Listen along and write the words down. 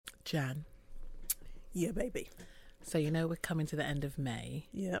Jan. Yeah, baby. So you know we're coming to the end of May.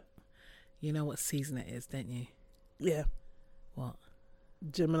 Yep. You know what season it is, don't you? Yeah. What?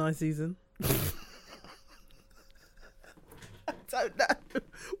 Gemini season. I don't know.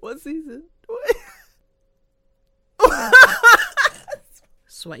 What season?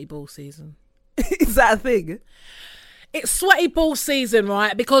 Sweaty ball season. Is that a thing? It's sweaty ball season,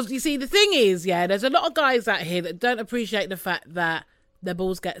 right? Because you see, the thing is, yeah, there's a lot of guys out here that don't appreciate the fact that their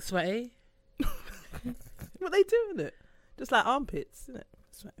balls get sweaty. What they doing it? Just like armpits, isn't it?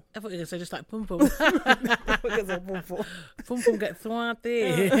 Sweaty. I thought you were going to say just like pum pum. Pum pum get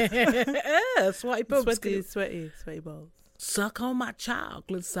sweaty. Sweaty bum. Sweaty balls. Suck on my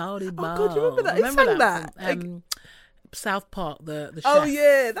chocolate salty balls. Oh God, you remember that? He sang that. From, South Park, the chef. Oh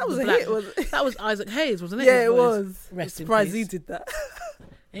yeah, that was a hit. Was it? That was Isaac Hayes, wasn't it? Yeah, it was. Rest in surprised peace. he did that.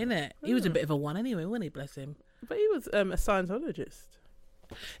 Innit? He was a bit of a one anyway, wasn't he? Bless him. But he was a Scientologist.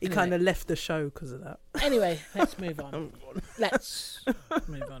 He kind of left the show because of that. Anyway, let's move on. Let's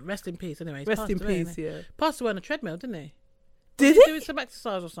move on. Rest in peace. Anyway, rest in peace. Yeah, passed away on a treadmill, didn't he? Did he? Doing some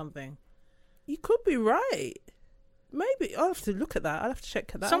exercise or something. You could be right. Maybe I'll have to look at that. I'll have to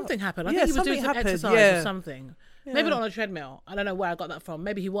check that. Something happened. I Yeah, think he was doing some exercise or something. Yeah. Maybe not on a treadmill. I don't know where I got that from.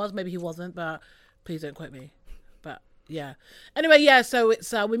 Maybe he was, maybe he wasn't, but please don't quote me. But yeah. Anyway, yeah, so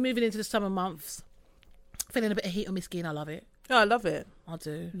it's we're moving into the summer months. Feeling a bit of heat on my skin. I love it. Oh, I love it. I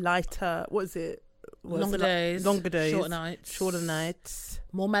do. Lighter. What is it? Longer days. Shorter nights.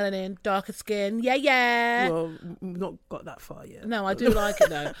 More melanin, darker skin. Yeah. Well, we've not got that far yet. No, I do like it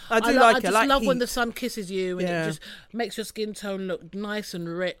though. I just love heat. when the sun kisses you and it just makes your skin tone look nice and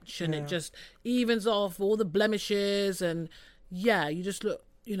rich, and it just evens off all the blemishes, and you just look,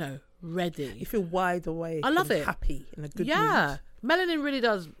 ready. You feel wide awake. I love it. Happy in a good mood. Yeah, melanin really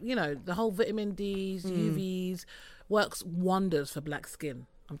does. The whole vitamin D's, UVs works wonders for black skin.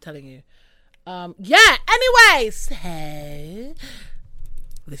 I'm telling you. Anyway, so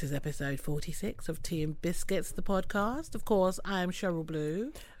this is episode 46 of Tea and Biscuits, the podcast. Of course, I am Cheryl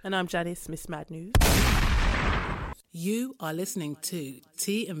Blue. And I'm Janice, Miss Mad News. You are listening to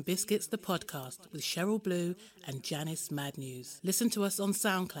Tea and Biscuits, the podcast with Cheryl Blue and Janice Mad News. Listen to us on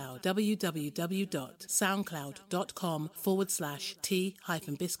SoundCloud,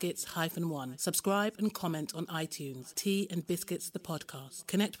 www.soundcloud.com/tea-biscuits-1. Subscribe and comment on iTunes, Tea and Biscuits, the podcast.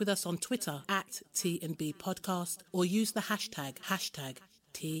 Connect with us on Twitter @T&B Podcast, or use the hashtag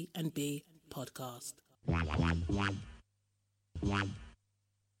T&B Podcast.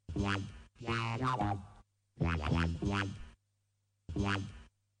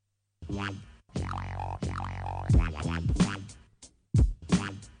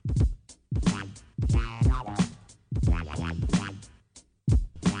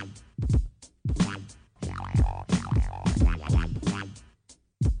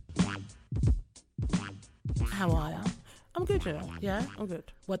 How are you? I'm good, Yeah? I'm good.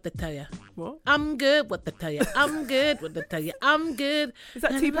 What to tell you? What? I'm good. What to tell you? I'm good. What to tell you? I'm good. Is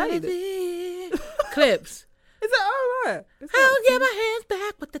that T-Pain? Clips. Is that all right? I'll get my hands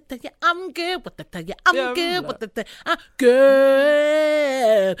back. What to tell you? I'm good. What to tell you? I'm Yeah, I good. remember What to tell you? I'm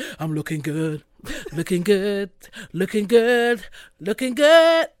good. I'm looking good. Looking good. Looking good. Looking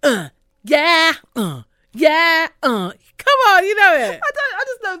good. Yeah. Yeah. Come on, you know it. I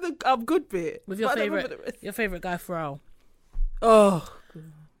just know the I'm good bit. With but I don't remember the your rest. favorite guy, Pharrell. Oh,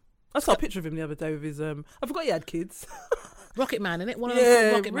 I saw a picture of him the other day with his. I forgot he had kids. Rocket Man, innit? One of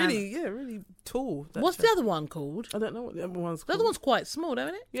them Rocket Man. Really tall. What's the other one called? I don't know what the other one's The called. other one's quite small,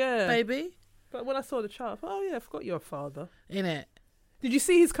 don't it? Yeah. Baby. But when I saw the chart, I thought, oh yeah, I forgot you're a father. Innit? Did you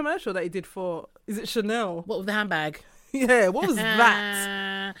see his commercial that he did for, is it Chanel? What with the handbag? Yeah, what was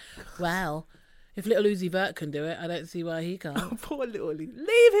that? Well, if little Uzi Vert can do it, I don't see why he can't. Poor little Lee.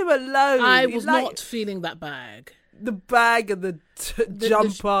 Leave him alone. I was not feeling that bag. The bag and the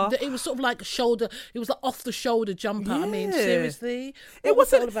jumper. It was sort of like a shoulder. It was like off the shoulder jumper. I mean, Yeah. seriously, It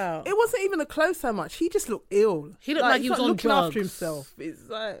what's wasn't all about? It wasn't even a close so much. He just looked ill. He looked like he was on looking drugs. after himself. It's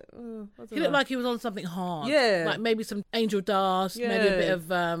like I don't He know. looked like he was on something hard. Yeah. Like maybe some angel dust, maybe a bit of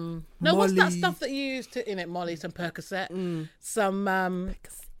no, what's that Molly. stuff that you used to in it, Molly? Some Percocet, some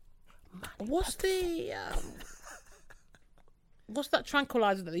what's the what's that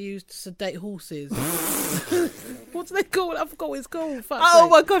tranquilizer that they use to sedate horses? What's they called? I forgot what it's called. Fuck's Oh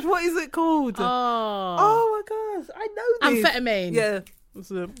sake. my gosh, what is it called? Oh, my gosh, I know this. amphetamine. Yeah.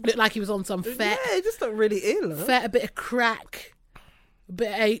 Looked like he was on some fet. Yeah, it just looked really ill. Huh? Fet, a bit of crack.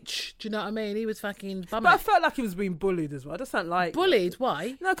 bit H. Do you know what I mean? He was fucking bumming. But I felt like he was being bullied as well. I just don't like bullied.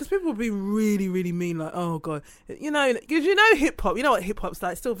 Why? No, because people would be really, really mean. Like, oh god, because hip hop. You know what hip hop's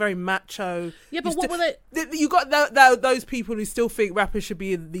like? It's still very macho. Yeah, but what were they? You got those people who still think rappers should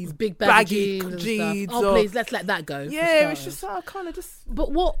be in these big baggy jeans. Oh, please, let's let that go. Yeah, it's just kind of just.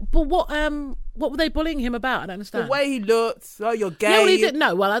 But what were they bullying him about? I don't understand. The way he looked. Oh, you're gay. Yeah, well, he didn't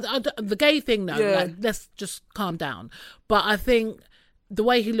know. Well, the gay thing, no. Yeah. Like, let's just calm down. But I think the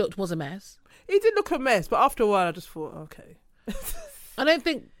way he looked was a mess. He did look a mess, but after a while, I just thought, okay. I don't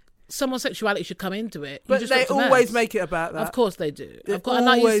think someone's sexuality should come into it. But they always make it about that. Of course they do. And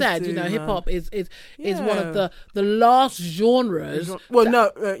like you said, hip hop is one of the last genres. Well,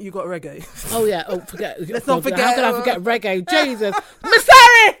 no, you got reggae. Oh yeah. Oh, forget. Let's not forget. How can I forget reggae? Jesus,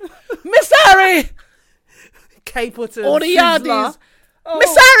 Miss Harry, Capleton, all the yardies.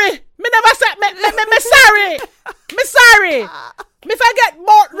 Miss Harry, me never said Miss Harry. Me forget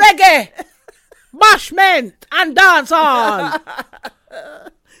more reggae, bashment and dance on.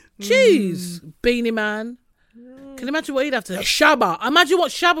 Jeez, Beanie Man. Can you imagine what he'd have to say? Shabba. Imagine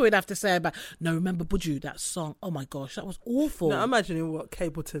what Shabba would have to say about. No, remember Buju, that song. Oh my gosh, that was awful. No, imagining what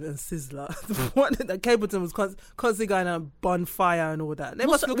Capleton and Sizzler. That Capleton was constantly going on bonfire and all that. They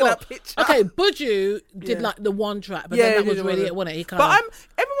must look at that picture. Okay, Buju did like the one track, but then that was really it, wasn't it?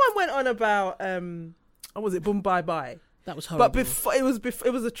 Everyone went on about what was it? Boom Bye Bye. That was horrible. But before it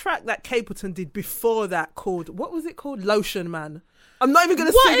was a track that Capleton did before that called, what was it called? Lotion Man. I'm not even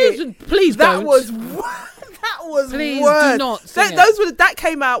going to sing it. Please don't. That was Please word. Do not sing That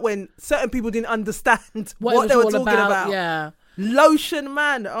came out when certain people didn't understand what they were talking about. Yeah. Lotion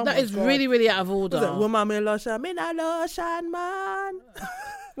Man. Oh that is God. Really, really out of order. Woman me lotion, me na lotion man.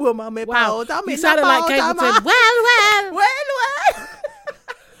 Woman me powder, me you sounded like Capleton. Well.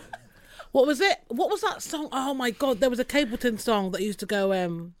 What was it? What was that song? Oh my God, there was a Capleton song that used to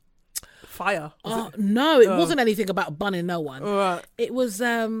go Fire. No, it wasn't anything about bunning no one. Right. It was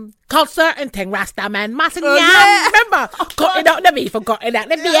called Certain Thing Rasta Man mustn't remember? Cutting out the beef and cutting out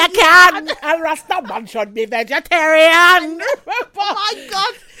the beer can. And Rasta man should be vegetarian. Oh my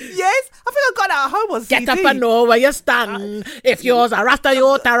God. Yes, I think I got that at home on CD. Get up and know where you stand. If yours a Rasta,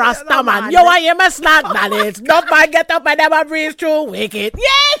 you're a Rasta man. You are him a slant, man. It's not my get up and never breathe through wicked.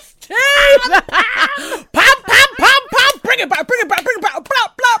 Yes! Pam, pam, pam, pam. Bring it back. Blah, blah,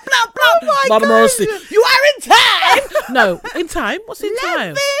 blah. Oh my God. Mercy. You are in time. No, in time? What's in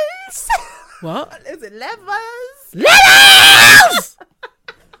time? Levels. What? Is it levels? Levels!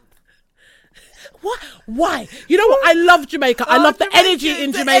 What? Why? You know what? I love Jamaica. I love the energy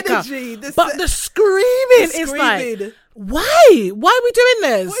in Jamaica. But the screaming is like, why? Why are we doing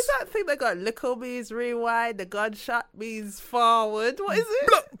this? What is that thing they got? Lickle means rewind, the gunshot means forward. What is it?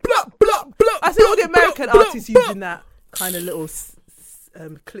 Blah, blah, blah, blah, I see all the American artists using that kind of little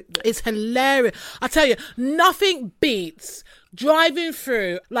clip. It's hilarious. I tell you, nothing beats driving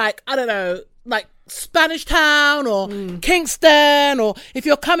through, like, I don't know, like Spanish Town or Kingston, or if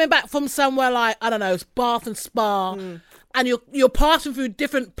you're coming back from somewhere like, I don't know, Bath and Spa, and you're passing through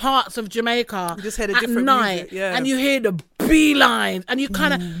different parts of Jamaica you just hear the at different night, music, and you hear the beelines, and you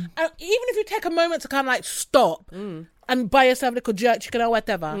kind of, even if you take a moment to kind of like stop and buy yourself a little jerk chicken or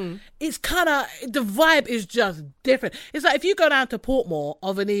whatever, it's kind of, the vibe is just different. It's like if you go down to Portmore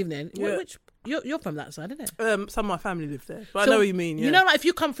of an evening, which you're from that side, isn't it? Some of my family live there, but I know what you mean. Yeah. You know, like if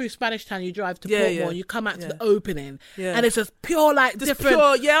you come through Spanish Town, you drive to Portmore, you come out to the opening, and it's just pure, like, just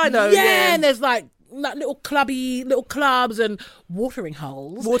different. Pure, I know. Yeah, and there's like little clubs and watering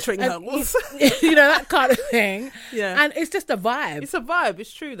holes. You know, that kind of thing. Yeah. And it's just a vibe. It's a vibe.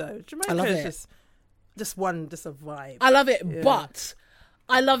 It's true though. Jamaica is just a vibe. I love it, but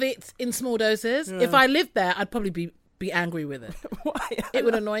I love it in small doses. If I lived there, I'd probably be angry with it. Why? It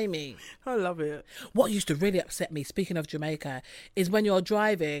would annoy me. I love it. What used to really upset me, speaking of Jamaica, is when you're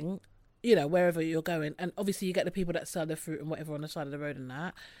driving, you know, wherever you're going, and obviously you get the people that sell the fruit and whatever on the side of the road and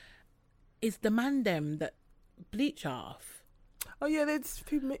that, it's the man them that bleach off. Oh yeah, there's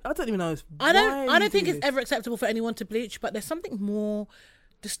people. I don't even know. I don't think it's ever acceptable for anyone to bleach, but there's something more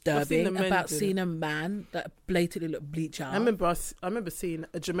disturbing about seeing a man that blatantly look bleach out. I remember seeing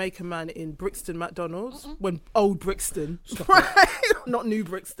a Jamaican man in Brixton McDonald's when old Brixton, right? Not new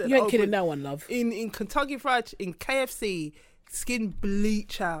Brixton. You ain't kidding, no one, love. In Kentucky Fried, in KFC. Skin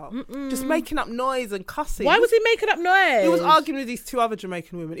bleach out, just making up noise and cussing. Why was he making up noise? He was arguing with these two other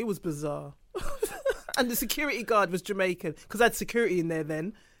Jamaican women. It was bizarre. And the security guard was Jamaican because I had security in there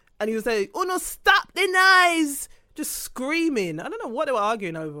then, and he was like, "Oh no, stop the noise!" Just screaming. I don't know what they were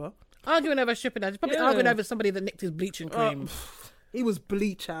arguing over. Arguing over shipping. Probably arguing over somebody that nicked his bleaching cream. He was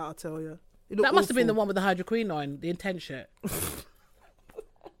bleach out, I tell you. That must have been the one with the hydroquinone, the intense shit.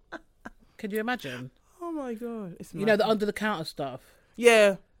 Can you imagine? Oh my God. It's You know, the under-the-counter stuff.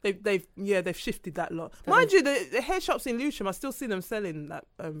 Yeah. They've shifted that lot. Mind you, the hair shops in Lewisham, I still see them selling that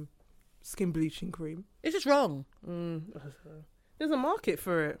skin bleaching cream. It's just wrong. There's a market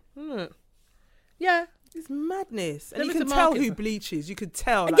for it, isn't it? Yeah. It's madness. And There you is can a tell market who for- bleaches. You could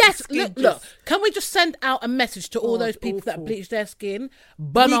tell. Like, Yes, the skin look. Can we just send out a message to all Oh, those it's people that awful. bleach their skin,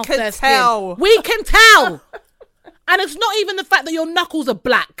 burn We off can their tell. skin? We can tell. And it's not even the fact that your knuckles are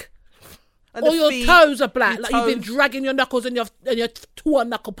black. And Or the your feet, toes are black, your like you've been toes. dragging your knuckles and your toe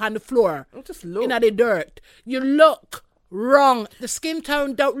knuckle on the floor, Just look. the dirt. You look wrong. The skin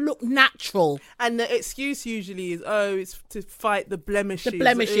tone don't look natural. And the excuse usually is, it's to fight the blemishes. The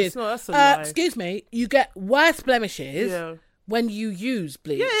blemishes. It's not, that's a lie. Excuse me. You get worse blemishes Yeah. when you use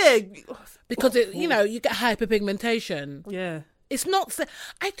bleach. Yeah. Because you get hyperpigmentation. Yeah. It's not.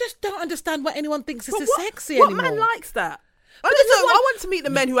 I just don't understand why anyone thinks this But is sexy what anymore. man likes that? I this don't is know. what- I want to meet the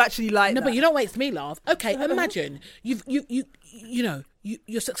men who actually like No, that. but you don't make me laugh. Okay, imagine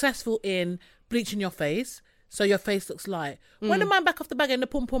you're successful in bleaching your face, so your face looks light. When the man back off the bag and the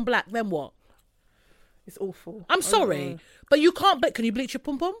pum pum black, then what? It's awful. I'm sorry, but you can't. Can you bleach your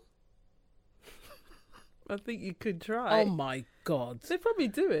pum pum? I think you could try. Oh my God! They probably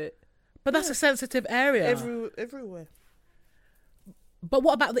do it But that's a sensitive area. everywhere. But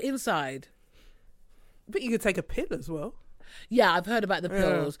what about the inside? But you could take a pill as well. Yeah, I've heard about the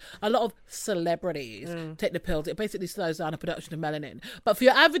pills. A lot of celebrities take the pills. It basically slows down the production of melanin. But for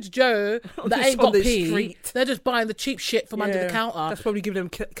your average Joe that Just ain't on got the pee, street. they're just buying the cheap shit from under the counter. That's probably giving them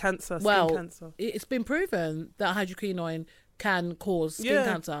cancer, Well, skin cancer. it's been proven that hydroquinone can cause skin Yeah.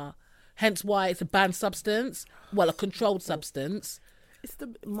 cancer. Hence why it's a banned substance. Well, a controlled substance. It's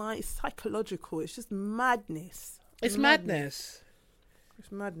it's psychological. It's just madness. It's madness.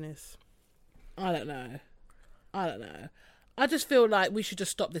 It's madness. I don't know. I just feel like we should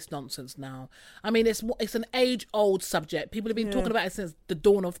just stop this nonsense now. I mean, it's an age-old subject. People have been talking about it since the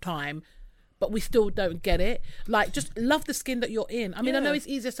dawn of time, but we still don't get it. Like, just love the skin that you're in. I mean, I know it's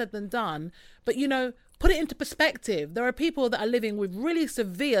easier said than done, but, put it into perspective. There are people that are living with really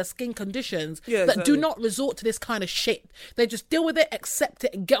severe skin conditions that do not resort to this kind of shit. They just deal with it, accept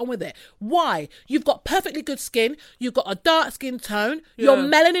it, and get on with it. Why? You've got perfectly good skin. You've got a dark skin tone. You're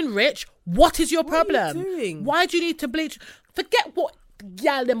melanin rich. What is your problem? What are you doing? Why do you need to bleach? Forget what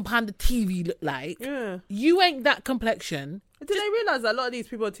gal them on the TV look like. Yeah. You ain't that complexion. Did they realise that a lot of these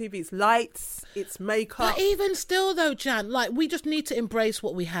people on TV, it's lights, it's makeup? But even still, though, Jan, like, we just need to embrace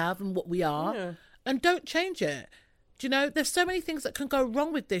what we have and what we are and don't change it. Do you know, there's so many things that can go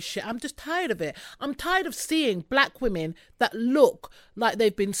wrong with this shit. I'm just tired of it. I'm tired of seeing black women that look like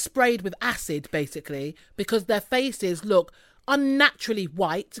they've been sprayed with acid, basically, because their faces look unnaturally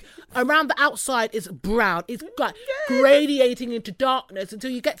white. Around the outside is brown. It's like gradiating into darkness until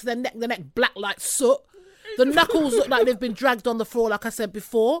you get to the neck black like soot. The knuckles look like they've been dragged on the floor, like I said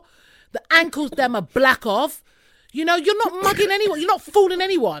before. The ankles, them are black off. You're not mugging anyone. You're not fooling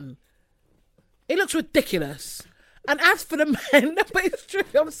anyone. It looks ridiculous. And as for the men, no, but it's true,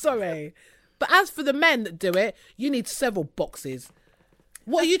 I'm sorry. But as for the men that do it, you need several boxes.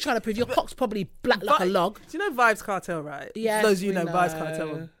 What are you trying to prove? Your cock's probably black like a log. Do you know Vibes Cartel, right? Yes, Those of you we know know. Vibes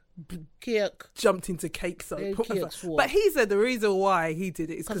Cartel Kirk. jumped into cake soap. Yeah, Kirk swore. But he said the reason why he did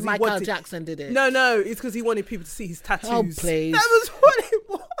it is Because because he Michael wanted... Jackson did it. No, it's because he wanted people to see his tattoos. Oh, please. That was what it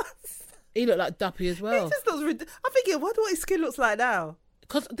was. He looked like Duppy as well. It just looks I'm thinking, I wonder what his skin looks like now.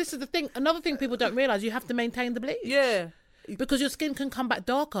 Because this is the thing. Another thing people don't realise, you have to maintain the bleach. Yeah. Because your skin can come back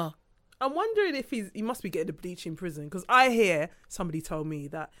darker. I'm wondering if he must be getting the bleach in prison, because I hear somebody told me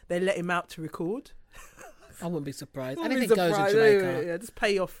that they let him out to record. I wouldn't be surprised. Wouldn't be Anything goes in surprised. Jamaica. Yeah, just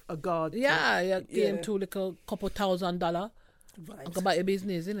pay off a guard. Yeah, give him Yeah. two little couple $1,000. Right. Talk about your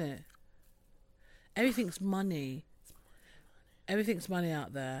business, innit? Everything's money. Everything's money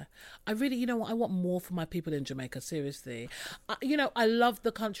out there. I really, I want more for my people in Jamaica, seriously. I love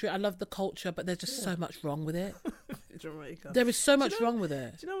the country, I love the culture, but there's just so much wrong with it. Jamaica. There is so much wrong with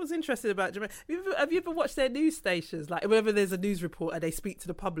it. Do you know what's interesting about Jamaica? Have you ever watched their news stations? Like, whenever there's a news report and they speak to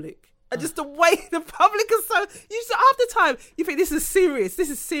the public. And just the way the public is so... half the time, you think this is serious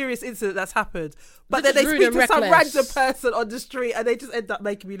incident that's happened. But They're then they just rude speak to and some reckless. random person on the street and they just end up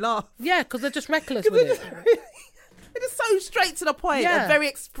making me laugh. Yeah, because they're just reckless with it. They're just so straight to the point Yeah. and very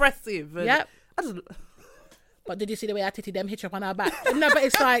expressive. And Yep. I just... But did you see the way I titty them hitch up on our back? No, but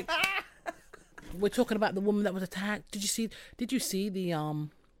it's like... We're talking about the woman that was attacked. Did you see the...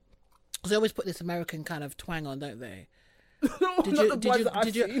 Because they always put this American kind of twang on, don't they?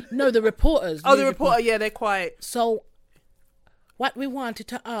 Did you? No, the reporters. Oh, the reporter, yeah, they're quite... So, what we wanted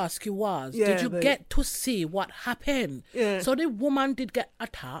to ask you was, Yeah, did you get to see what happened? Yeah. So the woman did get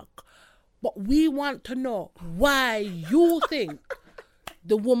attacked. But we want to know why you think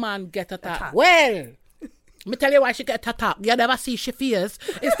the woman get attacked. Well, me tell you why she get attacked. You never see she fears.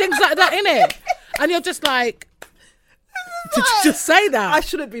 It's things like that, innit? And you're just like, did you just say that? I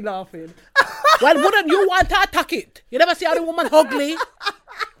shouldn't be laughing. Well, wouldn't you want to attack it? You never see how the woman ugly.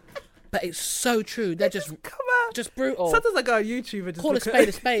 But it's so true. They're just brutal. Sometimes I go on YouTube and just call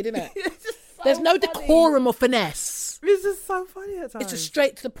a spade, innit? So there's no funny. decorum or finesse. It's just so funny at times. It's just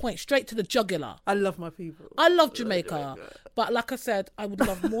straight to the point, straight to the jugular. I love my people. I love Jamaica. But like I said, I would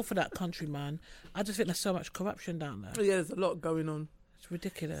love more for that country, man. I just think there's so much corruption down there. Yeah, there's a lot going on. It's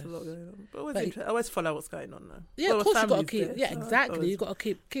ridiculous. There's a lot going on. But I always follow what's going on though. Yeah, of course you've got to keep. There, Yeah, so exactly. You've got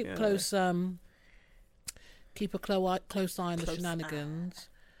to keep close. Keep a close eye on the Close shenanigans.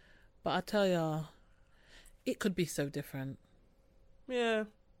 But I tell ya, it could be so different. Yeah,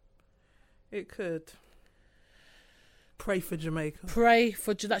 it could. Pray for Jamaica. Pray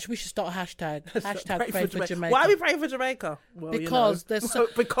for we should start a hashtag. Hashtag pray for Jamaica. Why are we praying for Jamaica? Well, because there's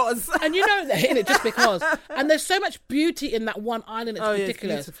because and you know that, innit? Just because. And there's so much beauty in that one island. It's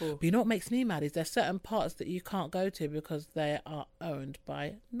ridiculous. It's beautiful. But you know what makes me mad is there's certain parts that you can't go to because they are owned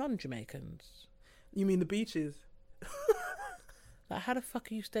by non-Jamaicans. You mean the beaches? Like, how the fuck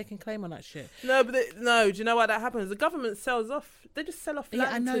are you staking claim on that shit? No, but do you know why that happens? The government sells off. They just sell off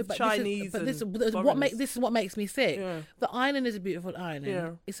land to but Chinese. This is this what makes me sick. Yeah. The island is a beautiful island.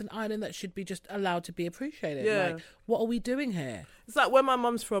 Yeah. It's an island that should be just allowed to be appreciated. Yeah. Like, what are we doing here? It's like where my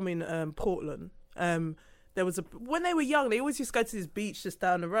mum's from in Portland. There was when they were young, they always used to go to this beach just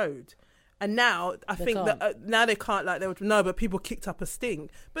down the road. And now I think that now they can't, like, but people kicked up a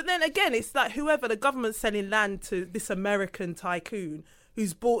stink. But then again, it's like whoever, the government's selling land to this American tycoon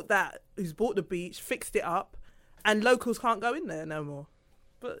who's bought the beach, fixed it up, and locals can't go in there no more.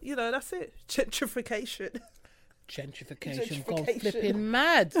 But you know, that's it. Gentrification. Gone flipping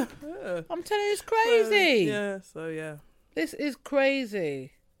mad. Yeah. I'm telling you, it's crazy. So yeah. This is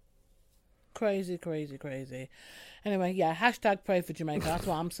crazy. Crazy. Anyway, yeah, hashtag pray for Jamaica. That's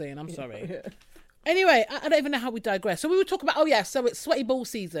what I'm saying. I'm sorry. Yeah. Anyway, I don't even know how we digress. So we were talking about, so it's sweaty ball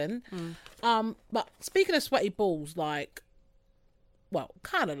season. But speaking of sweaty balls, like, well,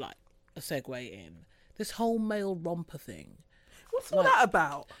 kind of like a segue in, this whole male romper thing. What's all that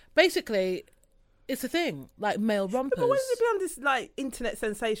about? Basically, it's a thing, like male rompers. But when did it become this, like, internet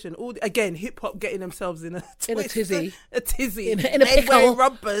sensation? Again, hip-hop getting themselves in a tizzy. A tizzy. In a pickle.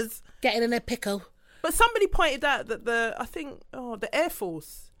 Rompers. Getting in a pickle. But somebody pointed out that the Air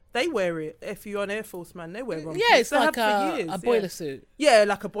Force, they wear it. If you're an Air Force man, they wear rompers. Yeah, it's they like a boiler suit. Yeah,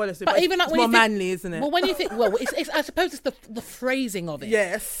 like a boiler suit. But even like, it's more manly, isn't it? Well, when you think, it's I suppose it's the phrasing of it.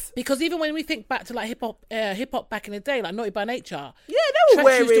 Yes. Because even when we think back to like hip hop back in the day, like Naughty by Nature. Yeah, they were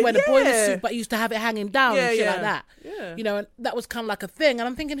wearing. Used to wear the boiler suit, but used to have it hanging down and shit like that. Yeah. You know, and that was kind of like a thing. And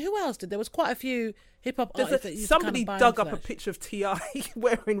I'm thinking, who else did? There was quite a few hip hop artists that used somebody to kind of dug up a picture of T.I.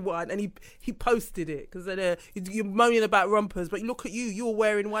 wearing one, and he posted it because you're moaning about rompers, but look at you're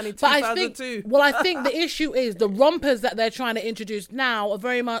wearing one in 2002. I think the issue is the rompers that they're trying to introduce now are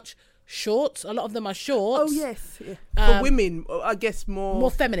very much shorts. A lot of them are shorts. Oh yes, yeah. For women, I guess more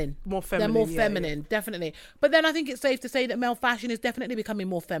feminine. They're more feminine, definitely. But then I think it's safe to say that male fashion is definitely becoming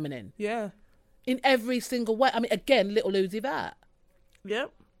more feminine. Yeah, in every single way. I mean, again, Little Uzi Vert.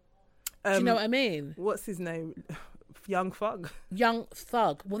 Yep. Do you know what I mean? What's his name? Young Thug.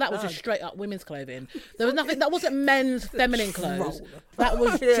 Well, that was just straight up women's clothing. There was nothing. That wasn't men's feminine clothes. That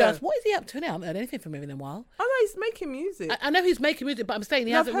was just. What is he up to now? I haven't heard anything from him in a while. Oh no, he's making music. I know he's making music, but I'm saying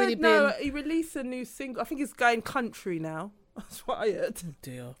he hasn't really been. No, he released a new single. I think he's going country now. That's what I heard. Oh,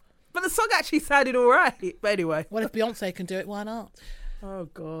 dear. But the song actually sounded all right. But anyway. Well, if Beyonce can do it, why not? Oh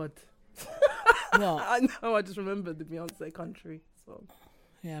God. What? I know. I just remembered the Beyonce country song.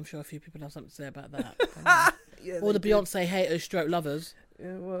 Yeah, I'm sure a few people have something to say about that. All the Beyonce haters, stroke lovers.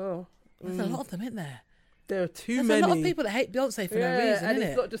 Yeah, well, there's a lot of them, isn't there? There are too many. There's a lot of people that hate Beyonce for no reason, and isn't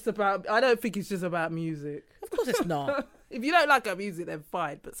it's not just about. I don't think it's just about music. Of course, it's not. If you don't like her music, then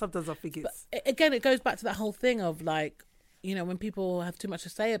fine. But sometimes I think it's. But again, it goes back to that whole thing of like, you know, when people have too much to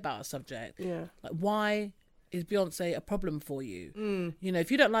say about a subject. Yeah. Like, why is Beyonce a problem for you? You know, if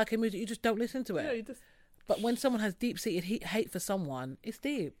you don't like her music, you just don't listen to it. Yeah, you just. But when someone has deep-seated hate for someone, it's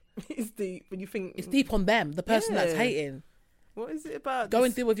deep. It's deep. When you think it's deep on them, the person that's hating. What is it about? Go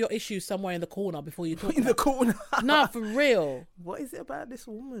and deal with your issues somewhere in the corner before you talk. In the corner. No, for real. What is it about this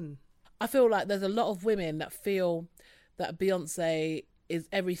woman? I feel like there's a lot of women that feel that Beyonce is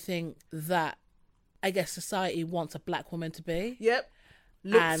everything that I guess society wants a black woman to be. Yep.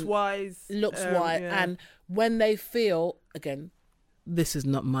 Looks wise. And when they feel, again, this is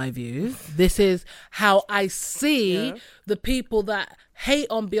not my view. This is how I see the people that hate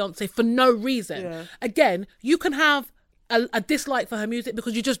on Beyonce for no reason. Yeah. Again, you can have a dislike for her music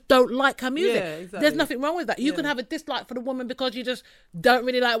because you just don't like her music. Yeah, exactly. There's nothing wrong with that. You can have a dislike for the woman because you just don't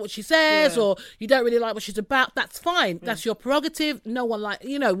really like what she says or you don't really like what she's about. That's fine. That's your prerogative. No one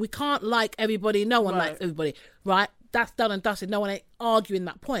we can't like everybody. No one likes everybody, right? That's done and dusted. No one ain't arguing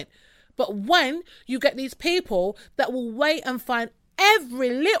that point. But when you get these people that will wait and find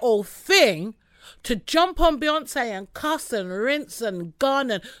every little thing to jump on Beyonce and cuss and rinse and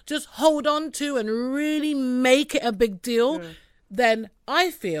gun and just hold on to and really make it a big deal, then I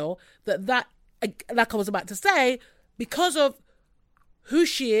feel that, like I was about to say, because of who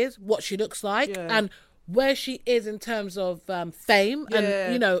she is, what she looks like, and where she is in terms of fame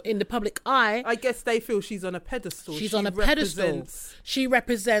and, in the public eye. I guess they feel she's on a pedestal. She's on a pedestal. She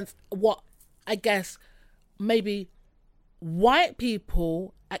represents what, I guess, maybe white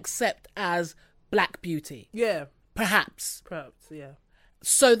people accept as black beauty. Yeah. Perhaps, yeah.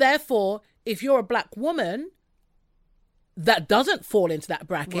 So therefore, if you're a black woman that doesn't fall into that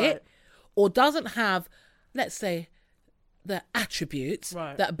bracket or doesn't have, let's say, the attributes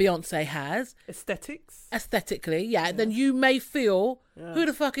that Beyonce has. Aesthetically, then you may feel, who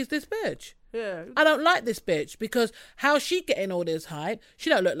the fuck is this bitch? Yeah. I don't like this bitch because how's she getting all this hype? She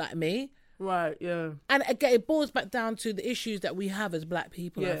don't look like me. Right, yeah. And again, it boils back down to the issues that we have as black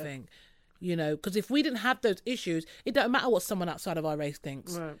people, I think. Because if we didn't have those issues, it don't matter what someone outside of our race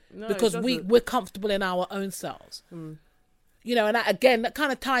thinks. Right. No, because we're comfortable in our own selves. And that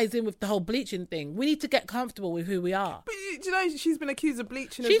kind of ties in with the whole bleaching thing. We need to get comfortable with who we are. But do you know she's been accused of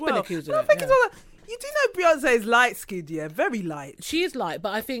bleaching as well? She's been accused of it. I think it's all that. You do know Beyonce is light-skinned, very light. She is light,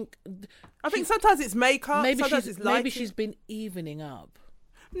 but I think sometimes it's makeup, sometimes it's lighting. Maybe she's been evening up.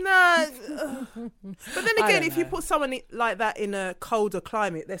 No. But then again, if you put someone like that in a colder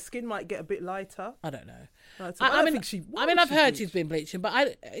climate, their skin might get a bit lighter. I don't know. I think she. I've heard she's been bleaching,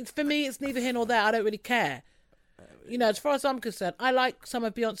 but for me, it's neither here nor there. I don't really care. As far as I'm concerned, I like some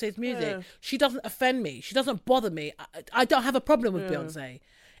of Beyonce's music. Yeah. She doesn't offend me. She doesn't bother me. I don't have a problem with Beyonce.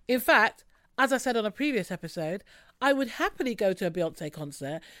 In fact, as I said on a previous episode, I would happily go to a Beyonce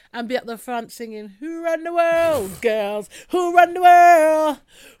concert and be at the front singing, "Who run the world, girls? Who run the world?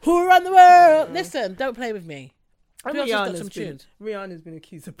 Who run the world?" Listen, don't play with me. Beyonce's got some tunes. Rihanna's been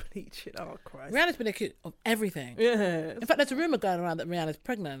accused of bleaching. Oh, Christ. Rihanna's been accused of everything. Yeah. In fact, there's a rumour going around that Rihanna's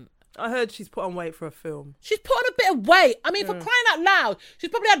pregnant. I heard she's put on weight for a film. She's put on a bit of weight. I mean, for crying out loud, she's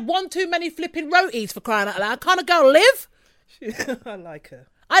probably had one too many flipping rotis for crying out loud. Can't a girl live? I like her.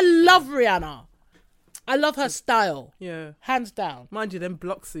 I love Rihanna. I love her style. Yeah. Hands down. Mind you, them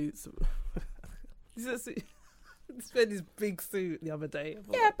block suits. Spent this big suit the other day.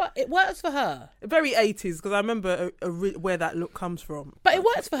 Yeah, but it works for her. Very 80s, because I remember where that look comes from. But it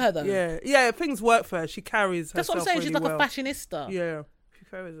works for her, though. Yeah, things work for her. She carries herself. That's what I'm saying. Really She's like well. a fashionista. Yeah, she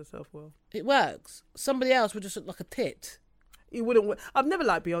carries herself well. It works. Somebody else would just look like a tit. It wouldn't work. I've never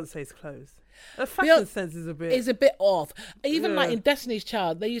liked Beyonce's clothes. Her fashion sense is a bit off. Even like in Destiny's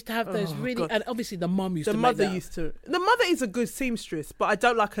Child, they used to have those really, and obviously the mum used to. The mother used to. The mother is a good seamstress, but I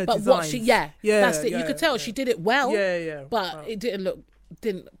don't like her designs. What that's it. You could tell she did it well. Yeah. But it didn't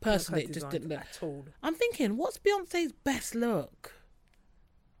personally. It just didn't look at all. I'm thinking, what's Beyonce's best look?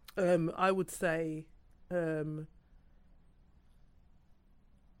 I would say,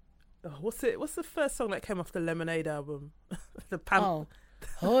 what's the first song that came off the Lemonade album?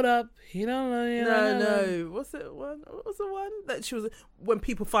 Hold up, you don't know. No. What's it one? What was the one that she was when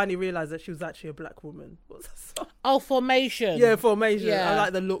people finally realised that she was actually a black woman? What's that song? Oh, Formation. Yeah, Formation. Yeah. I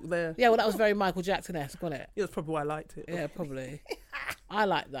like the look there. Yeah, well, that was very Michael Jackson-esque, wasn't it? Yeah, that's probably why I liked it. Yeah, probably. I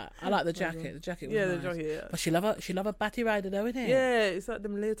like that. I like the jacket. The jacket was nice. The jacket. Yeah. But she love a batty rider, though, isn't it? Yeah, it's like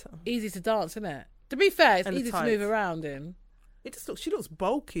them later. Easy to dance, isn't it? To be fair, it's and easy to move around in. It just looks. She looks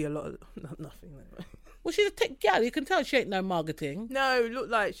bulky a lot. Nothing. Well, she's a thick gal. You can tell she ain't no marketing. No, it looked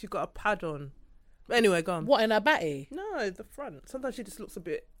like she's got a pad on. But anyway, go on. What, in her batty? No, the front. Sometimes she just looks a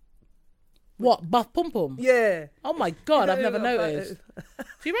bit... What, buff pum-pum? Yeah. Oh, my God, I've never noticed.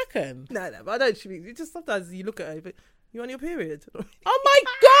 Do you reckon? No, but I don't. It's just sometimes you look at her, but you on your period? Oh, my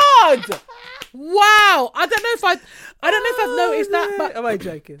God! Wow! I don't know if I've noticed that, but... Am I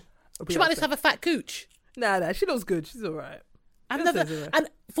joking? She might just have a fat cooch. No, she looks good. She's all right. And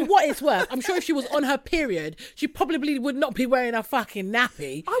for what it's worth, I'm sure if she was on her period, she probably would not be wearing a fucking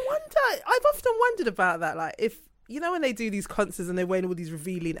nappy. I've often wondered about that. Like, if, when they do these concerts and they're wearing all these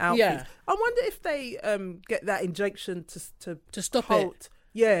revealing outfits, I wonder if they get that injection to stop it.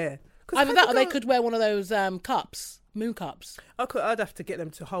 Yeah. Either that or they could wear one of those cups. moon cups. I'd have to get them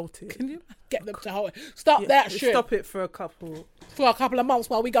to halt it. Can you get them to hold it? Stop that shit. Stop it for a couple of months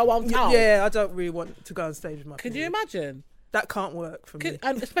while we go on town. Yeah, I don't really want to go on stage with my Can period. you imagine? That can't work for me.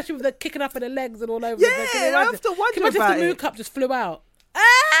 And especially with the kicking up in the legs and all over. Yeah, the place. Can you I have to wonder Can you imagine about if the moon it. cup just flew out?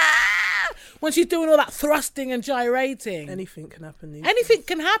 Ah! When she's doing all that thrusting and gyrating. Anything can happen. Anything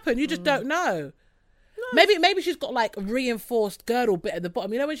can happen. You just don't know. Maybe she's got like a reinforced girdle bit at the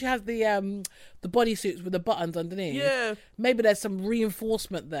bottom. You know when she has the bodysuits with the buttons underneath? Yeah. Maybe there's some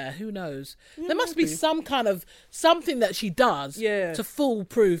reinforcement there. Who knows? There must be some kind of something that she does to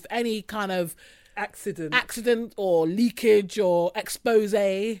foolproof any kind of accident or leakage or expose.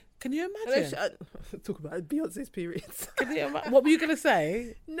 Can you imagine? Talk about Beyonce's periods. What were you going to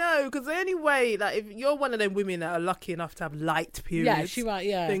say? No, because the only way, like, if you're one of them women that are lucky enough to have light periods, Yeah, she might,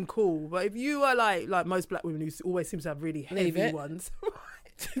 yeah. then cool. But if you are like most black women who always seem to have really Leave heavy it. ones,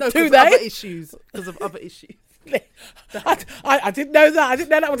 no, Do because they? other issues, because of other issues. I didn't know that. I didn't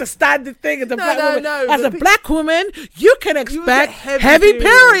know that was a standard thing as a black woman. No, as a black woman, you can expect heavy heavy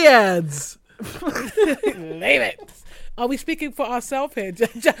periods. Leave it. Are we speaking for ourselves here? No,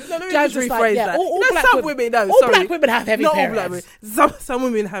 let me just rephrase that. All black some women, women, all black women have heavy Not periods. all black women. Some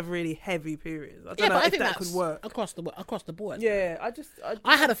women have really heavy periods. I don't know but I if think that that's could work. across the board. Yeah,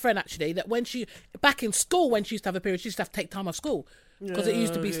 I had a friend actually that when she back in school when she used to have a period, she used to have to take time off school because it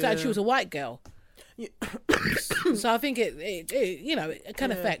used to be sad. She was a white girl. Yeah. So I think it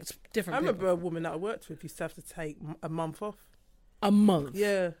can affect different people. I remember a woman that I worked with used to have to take a month off. A month?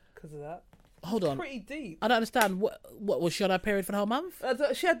 Yeah, because of that. Hold on. Pretty deep. I don't understand. What was she on her period for the whole month?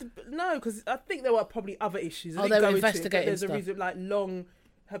 She had because I think there were probably other issues. They were investigating There's stuff. a reason, like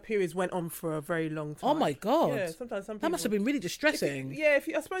her periods went on for a very long time. Oh my god! Yeah, sometimes some people, that must have been really distressing. I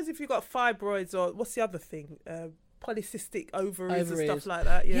suppose if you've got fibroids or what's the other thing, polycystic ovaries and stuff like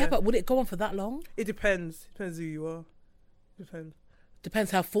that. Yeah, but would it go on for that long? It depends. Depends who you are.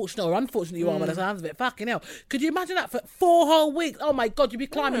 Depends how fortunate or unfortunate you are by the sounds of it. Fucking hell. Could you imagine that for 4 whole weeks? Oh my God, you'd be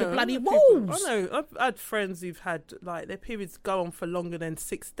climbing the bloody walls. I know. I've had friends who've had, like, their periods go on for longer than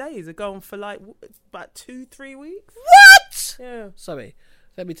 6 days. They go on for, like, about 2-3 weeks. What? Yeah. Sorry.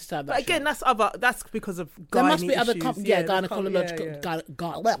 Let me just have that. But again, that's because of there must be issues. other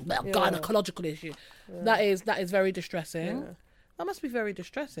gynecological issue. Yeah. That is very distressing. Yeah. That must be very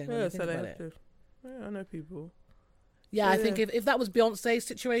distressing. When you think about it. I know people. Yeah, I think if that was Beyonce's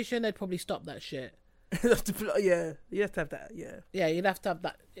situation, they'd probably stop that shit. Yeah, you have to have that. Yeah, you'd have to have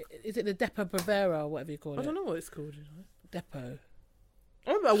that. Is it the Depo-Provera or whatever you call it? I don't know what it's called. Depo.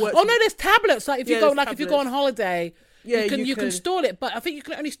 I remember no, there's tablets. Like if you go on holiday, you can store it, but I think you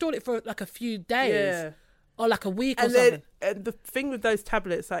can only store it for like a few days, or like a week or something. And the thing with those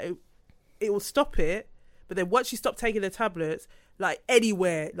tablets, like it will stop it, but then once you stop taking the tablets, like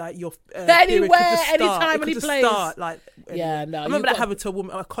anywhere, like your anywhere, anytime, any place. I remember that happened to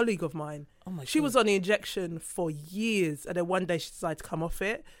a colleague of mine. Oh my God. She was on the injection for years, and then one day she decided to come off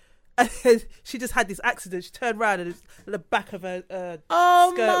it. And she just had this accident. She turned around and the back of her skirt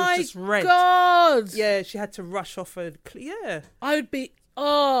was just red. God! Yeah, she had to rush off her. Yeah, I would be.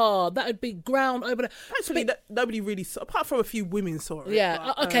 Oh, that would be ground over. Actually, nobody really saw, apart from a few women saw it. Yeah,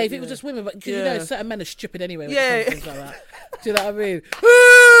 but, okay, if it was just women, but because you know, certain men are stupid anyway. When yeah, it comes to things like that. Do you know what I mean?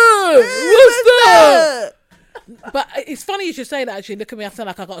 What's that? But it's funny you should say that. Actually, look at me. I sound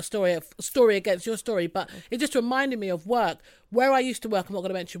like I got a story against your story, but it just reminded me of work where I used to work. I'm not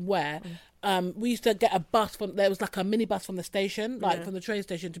going to mention where. We used to get a bus there was like a minibus from the station, like from the train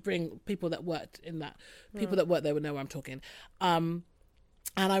station, to bring people that worked in that. People that worked there would know where I'm talking.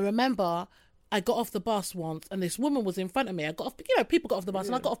 And I remember I got off the bus once, and this woman was in front of me. I got off. People got off the bus,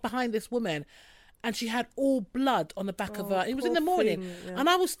 and I got off behind this woman. And she had all blood on the back of her. It was in the morning, and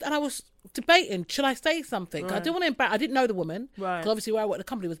I was debating, should I say something? Right. I didn't want to embarrass. I didn't know the woman, because obviously where I worked, the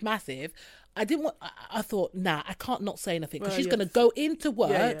company was massive. I didn't want. I thought, nah, I can't not say anything because she's going to go into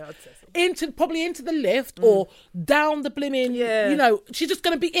work, probably into the lift or down the blimmin'. Yeah. You know, she's just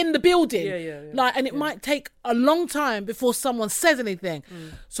going to be in the building. And it might take a long time before someone says anything.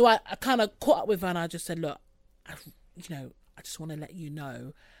 So I kind of caught up with her, and I just said, look, I just want to let you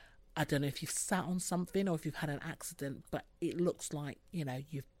know. I don't know if you've sat on something or if you've had an accident, but it looks like,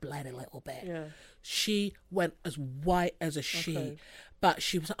 you've bled a little bit. Yeah. She went as white as a sheet, but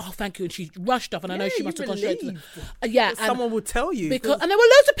she was like, oh, thank you. And she rushed off, and I know she must have gone straight to the... someone would tell you. And there were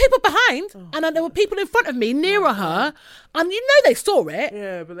loads of people behind, and there were people in front of me, nearer her, and they saw it.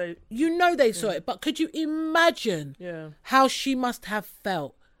 Yeah, but they... they saw it, but could you imagine how she must have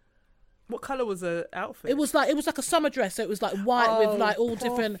felt? What colour was the outfit? It was like a summer dress. So it was like white with like all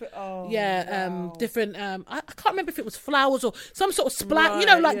different, different. I can't remember if it was flowers or some sort of splat.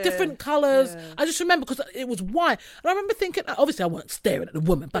 Right, different colours. Yeah. I just remember because it was white, and I remember thinking. Obviously, I wasn't staring at the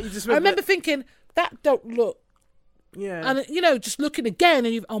woman, but I remember thinking that don't look. Yeah. And just looking again,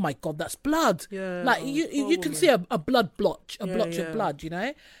 and oh my God, that's blood. Yeah. Like you can see a blood blotch, blotch yeah. of blood.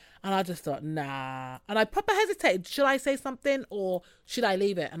 And I just thought, nah. And I proper hesitated. Should I say something or should I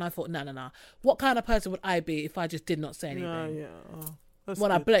leave it? And I thought, no. What kind of person would I be if I just did not say anything?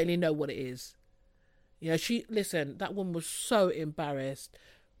 When I blatantly know what it is. That woman was so embarrassed.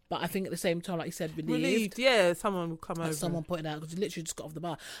 But I think at the same time, like you said, relieved. Yeah, someone will come over. Someone pointed out because she literally just got off the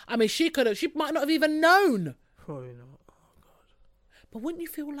bar. I mean, she might not have even known. Probably not. Oh, God. But wouldn't you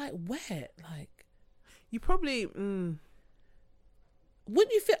feel like wet? Like, you probably...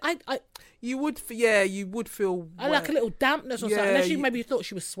 Wouldn't you feel? You would feel wet. Like a little dampness or something. Unless maybe thought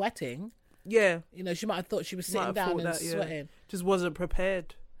she was sweating. Yeah. She might have thought she was sitting down and sweating. Just wasn't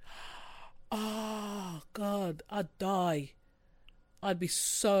prepared. Oh, God. I'd die. I'd be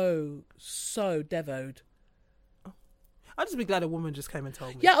so devoed. I'd just be glad a woman just came and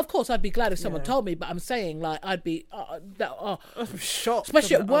told me. Yeah, of course, I'd be glad if someone told me, but I'm saying, like, I'd be shocked.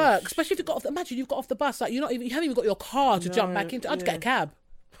 Especially at work. Especially if you got off. Imagine you've got off the bus, like you haven't even got your car to jump back into. I'd get a cab.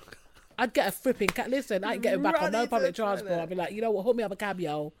 I'd get a flipping cab. Listen, I ain't getting back on no public transport. I'd be like, you know what, hook me up a cab,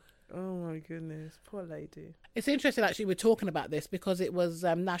 yo. Oh my goodness, poor lady. It's interesting, actually, we're talking about this because it was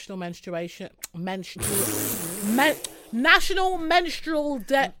National Menstrual Day. No.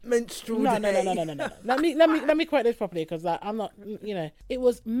 Let me quote this properly because I'm not. It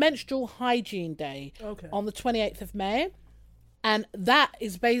was Menstrual Hygiene Day on the 28th of May, and that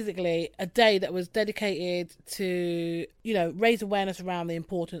is basically a day that was dedicated to raise awareness around the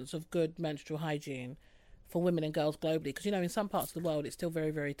importance of good menstrual hygiene for women and girls globally, because in some parts of the world it's still very,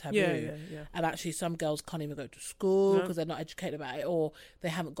 very taboo. Yeah. And actually some girls can't even go to school because they're not educated about it, or they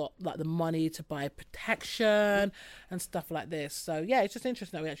haven't got like the money to buy protection and stuff like this. So yeah, it's just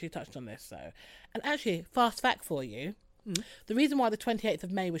interesting that we actually touched on this. And actually, fast fact for you, the reason why the 28th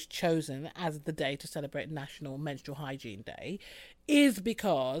of May was chosen as the day to celebrate National Menstrual Hygiene Day is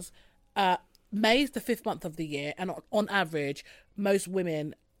because May is the 5th month of the year, and on average most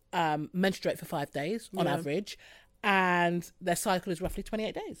women menstruate for 5 days on average, and their cycle is roughly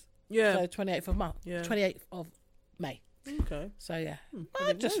 28 days. Yeah. So 28th of March, 28th of May. Okay. So yeah,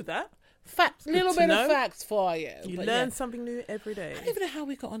 I didn't know that. Facts, little bit of facts for you. You learn something new every day. I don't even know how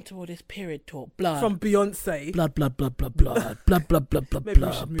we got onto all this period talk. Blood from Beyonce. Blood. Blood.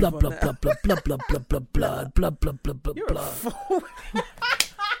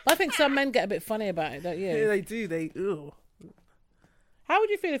 I think some men get a bit funny about it, don't you? Yeah, they do. How would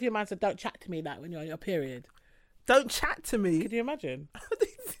you feel if your man said, "Don't chat to me like when you're on your period"? Don't chat to me. Could you imagine?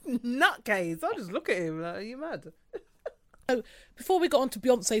 Nutcase. I'll just look at him like, are you mad? So, before we got on to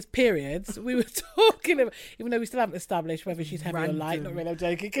Beyonce's periods, we were talking about, even though we still haven't established whether she's heavy or light. Not really, I'm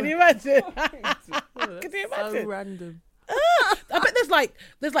joking. Can you imagine? Can you imagine? So random. I bet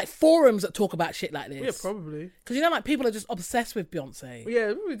there's like forums that talk about shit like this. Yeah, probably. Because like people are just obsessed with Beyonce.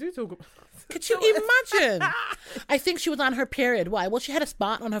 Yeah, we do talk about. Could you imagine? I think she was on her period. Why? Well, she had a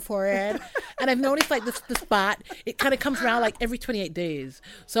spot on her forehead, and I've noticed like the spot. It kind of comes around like every 28 days.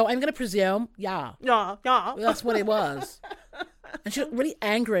 So I'm gonna presume, yeah, that's what it was. And she looked really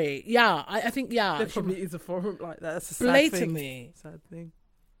angry. Yeah, I think There probably is a forum like that. That's a sad blatantly thing. Sad thing.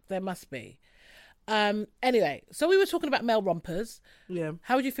 There must be. Anyway, so we were talking about male rompers. Yeah.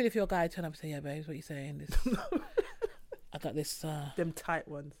 How would you feel if your guy turned up and said, "Yeah, babes, what you saying? I got this." Them tight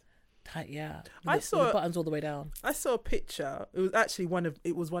ones. Tight, yeah. I saw the buttons all the way down. I saw a picture. It was actually one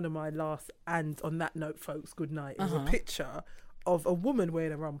of my last. And on that note, folks, good night. It was a picture of a woman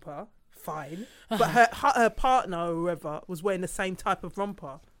wearing a romper. Fine, but her partner or whoever was wearing the same type of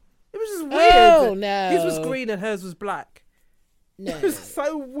romper. It was just weird. Oh no! His was green and hers was black. No, it was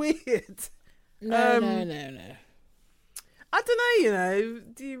so weird. No. I don't know.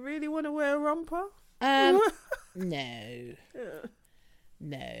 Do you really want to wear a romper? No. Yeah.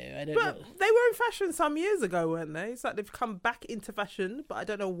 No, I don't. But they were in fashion some years ago, weren't they? It's like they've come back into fashion, but I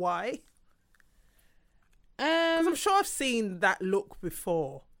don't know why. Because I'm sure I've seen that look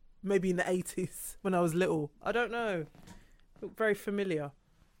before. Maybe in the 80s when I was little. I don't know. Looked very familiar.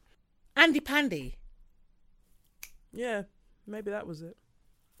 Andy Pandy. Yeah, maybe that was it.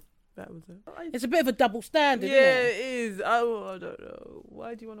 It's a bit of a double standard, yeah, isn't it? It is. I don't know.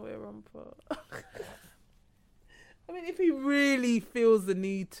 Why do you want to wear a romper? I mean, if he really feels the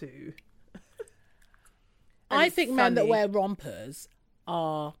need to. I think men that wear rompers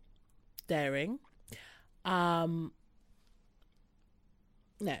are daring. No.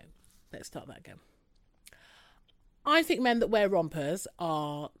 Let's start that again. I think men that wear rompers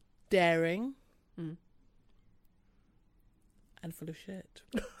are daring and full of shit.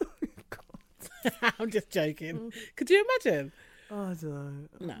 I'm just joking. Could you imagine? Oh, I don't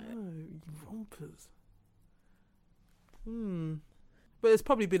know. No. Rompers. But there's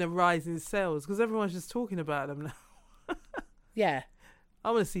probably been a rise in sales because everyone's just talking about them now. Yeah. I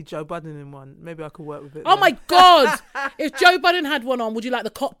want to see Joe Budden in one. Maybe I could work with it. Oh my God! If Joe Budden had one on, would you like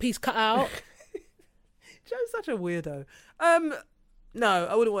the cot piece cut out? Joe's such a weirdo. No,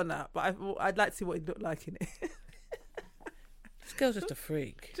 I wouldn't want that. But I'd like to see what he'd look like in it. This girl's just a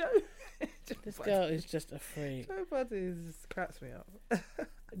freak. This girl is just a freak. Joe Budden just cracks me up.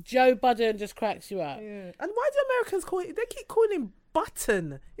 Joe Budden just cracks you up. Yeah. And why do Americans call it? They keep calling him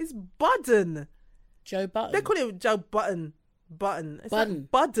Button. It's Budden. Joe Button. They call him Joe Button. It's Budden.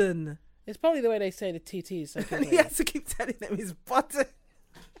 like Budden. It's probably the way they say the TTs. So And he has to keep telling them he's Button.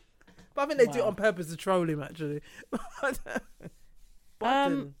 But I think they do it Wow. on purpose to troll him, actually.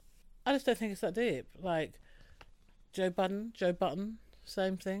 Button. I just don't think it's that deep. Like Joe Budden,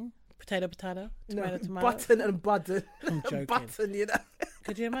 same thing. Potato, tomato. Button and Budden. I'm joking. Button, you know.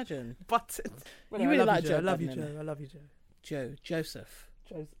 Could you imagine? Button. You really like Joe I love you, Budden, Joe. I love you, Joe. Joseph.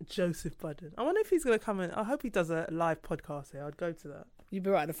 Joseph Budden. I wonder if he's going to come in. I hope he does a live podcast here. I'd go to that. You'd be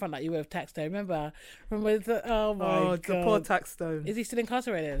right at the front like you were with Tax Day. Remember oh my God. The poor Tax Stone. Is he still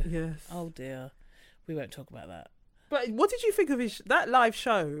incarcerated? Yes. Oh dear. We won't talk about that. But what did you think of that live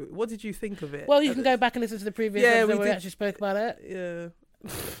show? What did you think of it? Well, you can go back and listen to the previous episode where we actually spoke about it.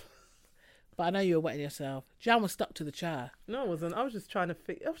 Yeah. But I know you were wetting yourself. Jan was stuck to the chair. No, I wasn't. I was just trying to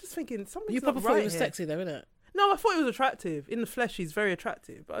think. I was just thinking something's You not probably right thought it was here. sexy though, innit? No, I thought it was attractive. In the flesh, he's very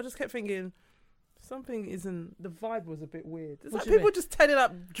attractive. But I just kept thinking something isn't. The vibe was a bit weird. It's What like do you people mean? just turning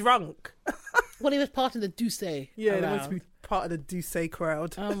up drunk. Well, he was part of the Douce. Yeah, they want around. to be part of the Douce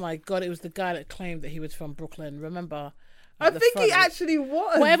crowd. Oh my God, it was the guy that claimed that he was from Brooklyn. Remember? I think he actually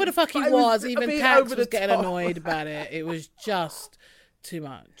was. Whatever the fuck he But it was, even being Tax over was the getting top. annoyed about it. It was just too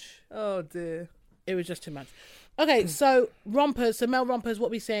much. Oh dear. It was just too much. Okay, so rompers, so male rompers, what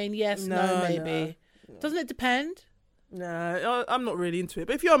we saying? Yes, no, maybe. No. Doesn't it depend? No, I'm not really into it.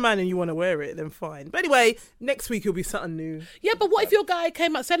 But if you're a man and you want to wear it, then fine. But anyway, next week it'll be something new. Yeah, but what if your guy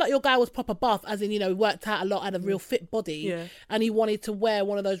came out, said like your guy was proper buff, as in, you know, worked out a lot, had a real fit body, Yeah. and he wanted to wear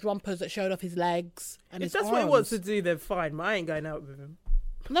one of those rompers that showed off his legs and If his that's what he wants arms. to do, then fine. But I ain't going out with him.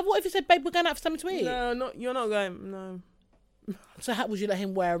 Now, what if he said, babe, we're going out for something to eat? No, you're not going. No. So how would you let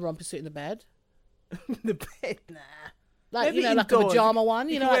him wear a romper suit in the bed? The bed, nah. Like, Maybe you know, like a indoors. pajama one,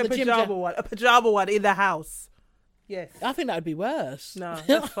 you know, can like the wear gym. a pajama one in the house. Yes. I think that would be worse. No,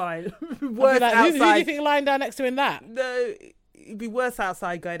 that's fine. I'd be Worse like, outside. who do you think lying down next to in that? No, it'd be worse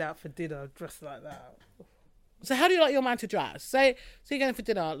outside going out for dinner dressed like that. So how do you like your man to dress? So you're going for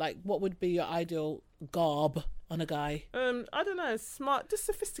dinner, like what would be your ideal garb on a guy? I don't know, smart, just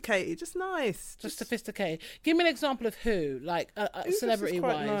sophisticated, just nice, Just sophisticated. Give me an example of who, like who celebrity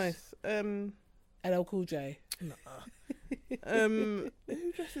dresses quite wise. nice. LL Cool J. Who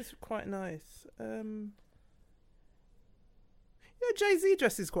dresses quite nice? Jay-Z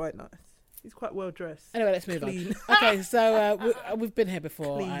dresses quite nice. He's quite well dressed. Anyway, let's move Clean. on. Okay, so we've been here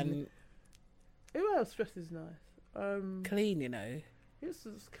before Clean. and Who else dresses nice? clean, you know.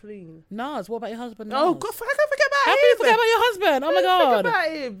 Who's clean? Nas, what about your husband? Nas? Oh God, I can't forget about How him. can you forget about your husband? Oh my God. Forget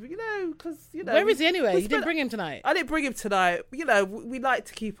about him. You know, because Where is he anyway? we You didn't spent- bring him tonight. I didn't bring him tonight. You know, we like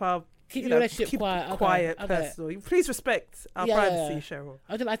to keep our Keep you your know, relationship keep quiet. Okay, quiet, okay. personal. Please respect our Yeah, privacy, yeah. Cheryl.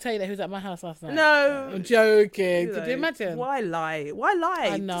 Oh, didn't I tell you that he was at my house last night? No. I'm joking. You Could know, you imagine? Why lie? Why lie?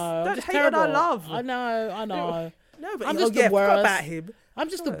 I know. I'm Just just don't hate on our terrible. love. I know. No, but I'm oh, just the yeah, forgot worst. about him. I'm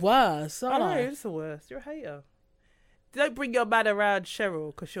just the What? worst, I aren't know, I? it's the worst. You're a hater. Don't bring your man around Cheryl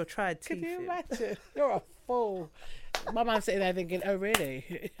because she'll try and Can teeth you him. imagine? You're a fool. My man's sitting there thinking, oh,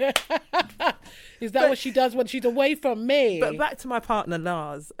 really? Is that what she does when she's away from me? But back to my partner,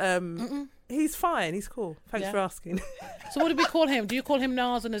 Lars. He's fine. He's cool. Thanks Yeah. for asking. So what do we call him? Do you call him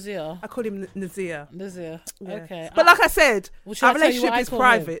Nas or Nazir? I call him Nazir. Nazir. Yeah. Okay. But like I said, Well, should our I tell you what relationship I is call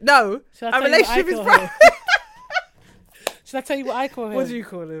private. No, Should I our tell you what I relationship is call private. him? Should I tell you what I call him? What do you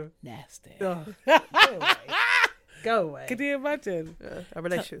call him? Nasty. Oh, go away. Go away. Can you imagine? Our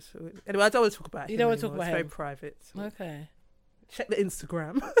relationship. Anyway, I don't want to talk about You him don't want to talk anymore. about It's him? very private. Okay. Check the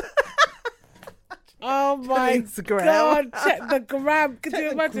Instagram. Oh my Instagram. God! Check the gram. Could Check you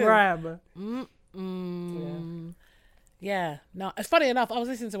the imagine? gram. Yeah. No, it's funny enough. I was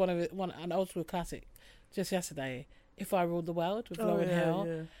listening to an old school classic just yesterday. If I Ruled the World with Lauryn Hill,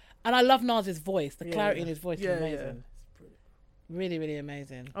 Yeah. and I love Nas's voice. The Yeah, clarity yeah. in his voice Yeah, is yeah. amazing. Really, really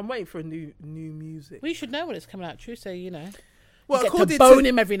amazing. I'm waiting for a new music. We should know when it's coming out. True, so you know. Well, you get to according bone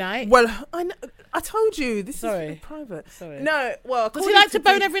him every night. Well, I told you this Sorry. is private. Sorry. No, well, Does he like to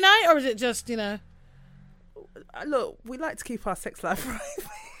bone every night, or is it just, you know? Look, we like to keep our sex life private.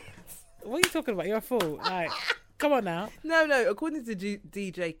 What are you talking about? You're a fool. Like, come on now. No. According to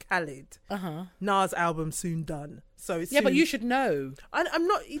DJ Khaled, Nas' album soon done. So it's but you should know. I'm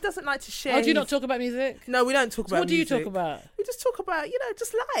not. He doesn't like to share. Oh, do you not talk about music? No, we don't talk about. What do you music. talk about? We just talk about,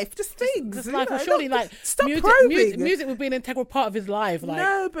 just life, just things. Just life. Well, surely, stop music, probing. music would be an integral part of his life. Like.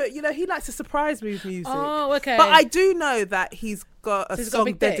 No, but he likes to surprise me with music. Oh, okay. But I do know that he's got a song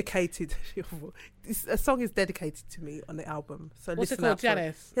big dedicated. A song is dedicated to me on the album. So what's it listen called, out for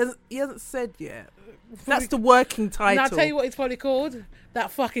Janice? He hasn't said yet. That's the working title. And I'll tell you what it's probably called. That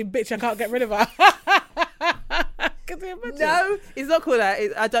fucking bitch, I can't get rid of her. Can you imagine? No, it's not called that.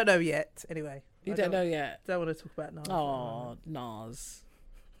 I don't know yet. Anyway. You don't know yet? Don't want to talk about Nas. Oh, Nas.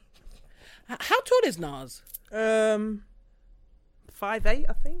 How tall is Nas? 5'8", I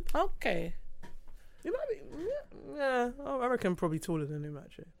think. Okay. He might be, yeah, I reckon probably taller than him,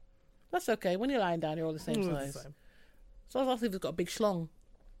 actually. That's okay. When you're lying down, you're all the same size. So I was asking if he's got a big schlong.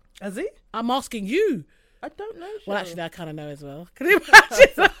 Has he? I'm asking you. I don't know. Well, actually, I kind of know as well. Can you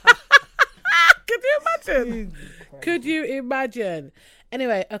imagine? Could you imagine?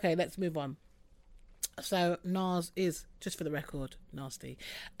 Anyway, okay, let's move on. So Nas is, just for the record, nasty.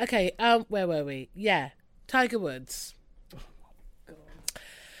 Okay, where were we? Yeah, Tiger Woods. Oh my God.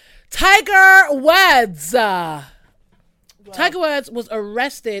 Tiger Woods. Tiger Woods was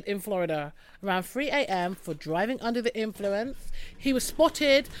arrested in Florida around 3 a.m. for driving under the influence. He was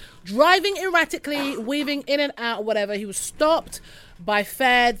spotted driving erratically, weaving in and out, whatever. He was stopped by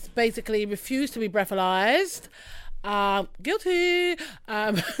feds, basically refused to be breathalyzed. Guilty.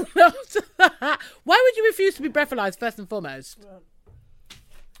 Why would you refuse to be breathalyzed, first and foremost?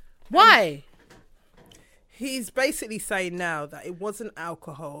 Why? He's basically saying now that it wasn't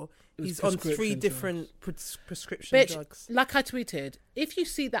alcohol. He's on 3 different prescription drugs. Like I tweeted, if you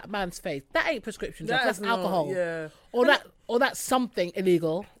see that man's face, that ain't prescription drugs. That's alcohol. Yeah. Or that's something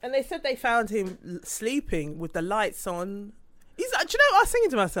illegal. And they said they found him sleeping with the lights on. He's like, do you know what I was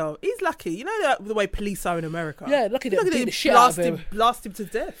thinking to myself? He's lucky. You know the way police are in America? Yeah, lucky they beat the shit out of him. Blast him to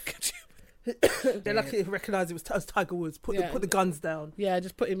death. They're lucky to recognise it was Tiger Woods. Put the guns down. Yeah,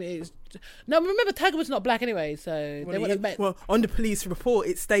 just put him. No, remember Tiger Woods not black anyway, so they wouldn't have made. Well, on the police report,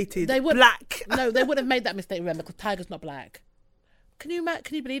 it stated black. No, they wouldn't have made that mistake. Remember, because Tiger's not black. Can you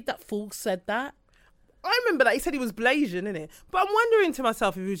believe that fool said that? I remember that he said he was Blasian, innit? But I'm wondering to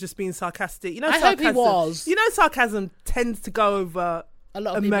myself if he was just being sarcastic. I hope he was. Sarcasm tends to go over a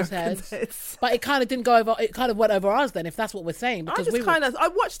lot of American people's heads. But it kind of didn't go over. It kind of went over ours then, if that's what we're saying. Because I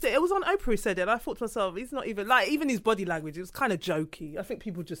watched it. It was on Oprah who said it. And I thought to myself, he's not even even his body language. It was kind of jokey. I think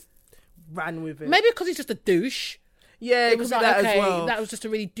people just ran with it. Maybe because he's just a douche. Yeah, it was like, that as well. That was just a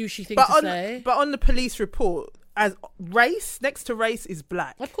really douchey thing to say. But on the police report, as next to race is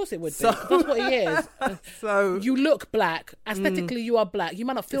black. Of course it would be. That's what he is. So you look black. Aesthetically, you are black. You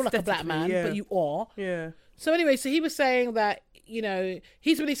might not feel like a black man, but you are. Yeah. So anyway, so he was saying that,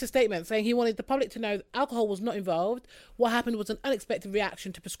 he's released a statement saying he wanted the public to know that alcohol was not involved. What happened was an unexpected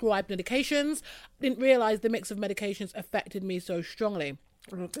reaction to prescribed medications. Didn't realise the mix of medications affected me so strongly.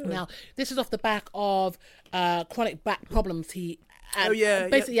 Okay. Now, this is off the back of chronic back problems he had.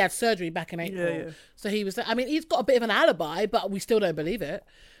 Basically, he had surgery back in April. Yeah. So he was, he's got a bit of an alibi, but we still don't believe it.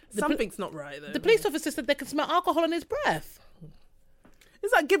 Something's not right, though. The police officer said they could smell alcohol in his breath.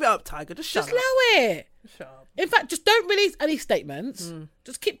 It's like, give it up, Tiger. Just allow it. Shut up. In fact, just don't release any statements.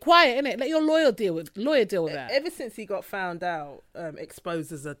 Just keep quiet, innit? Let your lawyer deal with that. Ever since he got found out,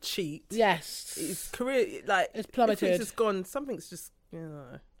 exposed as a cheat. Yes. His career, it's plummeted. It's just gone. Something's just,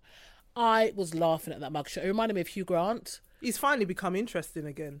 I was laughing at that mugshot. It reminded me of Hugh Grant. He's finally become interesting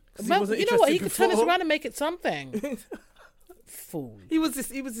again. Well, you know what? He could turn this around and make it something. Fool. He was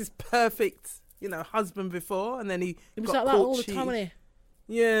this perfect, husband before, and then he was got like that all cheating. the time, wasn't he?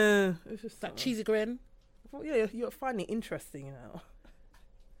 Yeah, it's just that cheesy grin. Well, yeah, you're finding it interesting now.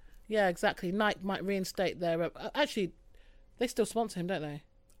 Yeah, exactly. Nike might reinstate their. Actually, they still sponsor him, don't they?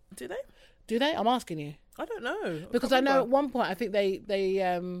 Do they? Do they? I'm asking you. I don't know. Because I know at one point I think they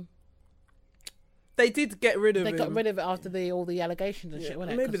did get rid of him. They got rid of it after all the allegations and shit,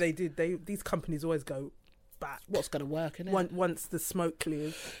 wasn't it? Maybe they did. These companies always go back. What's going to work, innit? Once the smoke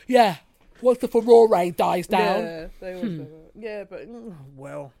clears. Yeah. Once the furore dies down. Yeah, they always go back. Yeah, but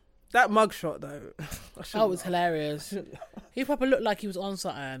well, that mugshot though. It was hilarious. He probably looked like he was on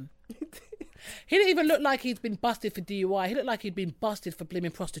something. He didn't even look like he'd been busted for DUI. He looked like he'd been busted for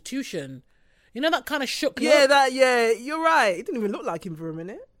blaming prostitution. You know that kind of shook look? Yeah, you're right. It didn't even look like him for a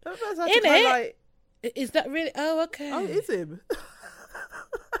minute. That's In it? Is that really? Oh, okay. Oh, it is him.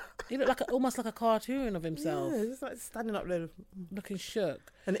 He looked like almost like a cartoon of himself. Yeah, just like standing up there, looking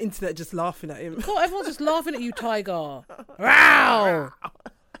shook. and the internet just laughing at him. God, everyone's just laughing at you, Tiger. Wow.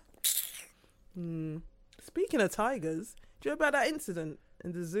 Speaking of tigers, do you know about that incident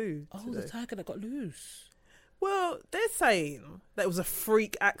in the zoo? Oh, today? the tiger that got loose. Well, they're saying that it was a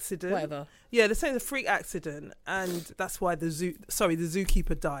freak accident. Whatever. Yeah, they're saying it's a freak accident, and that's why the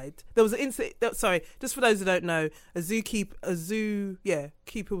zookeeper died. There was an incident. Just for those who don't know,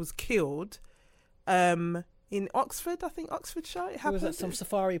 keeper was killed, in Oxford, I think Oxfordshire. It happened. Was at some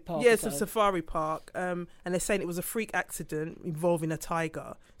safari park. Yeah, it's a safari park. And they're saying it was a freak accident involving a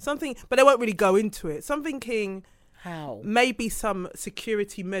tiger. Something, but they won't really go into it. So I'm thinking, how maybe some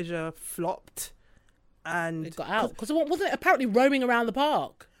security measure flopped. And it got out because wasn't it apparently roaming around the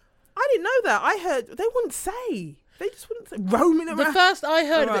park? I didn't know that. I heard they wouldn't say. They just wouldn't say roaming around. The first I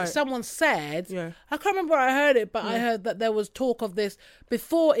heard of it, someone said. Yeah. I can't remember where I heard it, but I heard that there was talk of this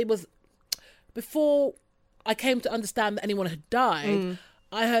before I came to understand that anyone had died.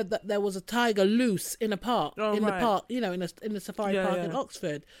 I heard that there was a tiger loose in a park, the park, in the safari park in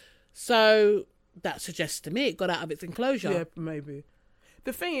Oxford. So that suggests to me it got out of its enclosure. Yeah, maybe.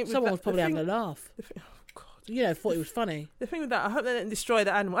 The thing, someone was probably having a laugh. Oh God! Thought it was funny. The thing with that, I hope they don't destroy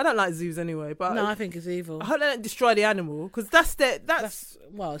the animal. I don't like zoos anyway, but no, I think it's evil. I hope they don't destroy the animal because that's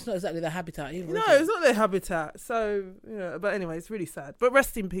well, it's not exactly their habitat either. No, it's not their habitat. So but anyway, it's really sad. But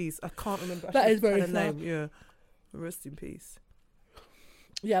rest in peace. I can't remember. That is very sad. Name. Yeah, rest in peace.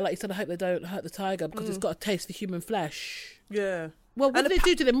 Yeah, like you said, I hope they don't hurt the tiger because it's got a taste for human flesh. Yeah. Well, what did they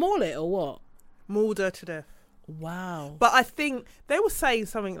do? Did they maul it or what? Mauled her to death. Wow. But I think they were saying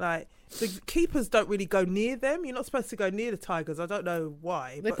something like the keepers don't really go near them. You're not supposed to go near the tigers. I don't know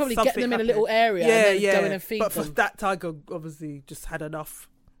why. They probably get them in a little area and then go in and feed them. But that tiger obviously just had enough.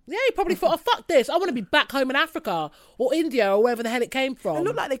 Yeah, he probably thought, oh, fuck this. I want to be back home in Africa or India or wherever the hell it came from. It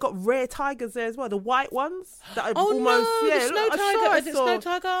looked like they got rare tigers there as well. The white ones. That are oh, almost, no. Yeah, The snow tiger. Is it snow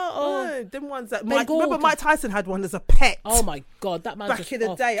tiger? Or... No, them ones that... Bengal remember Mike Tyson had one as a pet? Oh, my God. That man's back in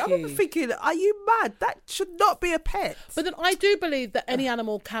the day. I remember thinking, are you mad? That should not be a pet. But then I do believe that any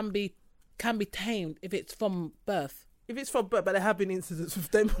animal can be tamed if it's from birth. If it's from birth, but there have been incidents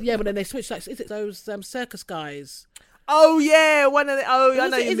with them. Yeah, but then they switch. Like, is it those circus guys? Oh yeah, one of the. Oh, I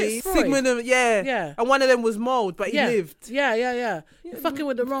know you mean. Sigmund, yeah. And one of them was mauled, but he lived. Yeah. You're fucking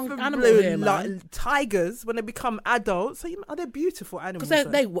with the wrong animal here, man. Tigers, when they become adults, they're beautiful animals.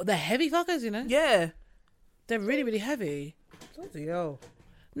 Because they're heavy fuckers, Yeah, they're really, really heavy. Bloody hell.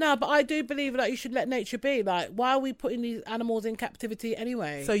 No, but I do believe that you should let nature be. Like, why are we putting these animals in captivity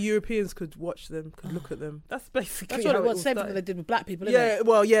anyway? So Europeans could watch them, could look at them. That's basically what it was. Same thing that they did with black people, isn't it?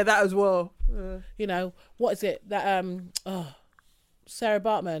 Well, yeah, that as well. What is it? That Sarah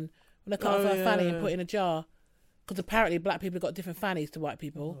Bartman, when they cut off her fanny and put it in a jar. Because apparently black people got different fannies to white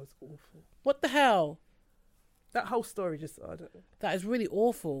people. Oh, it's awful. What the hell? That whole story That is really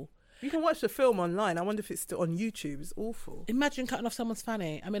awful. You can watch the film online. I wonder if it's still on YouTube. It's awful. Imagine cutting off someone's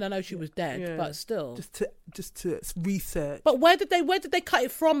fanny. I mean, I know she was dead, but still. Just to research. But where did they cut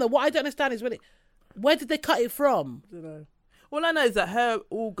it from though? What I don't understand is where did they cut it from? I don't know. All I know is that her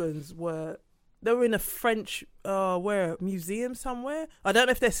organs were in a French museum somewhere. I don't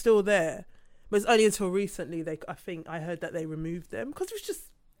know if they're still there. But it's only until recently I heard that they removed them because it was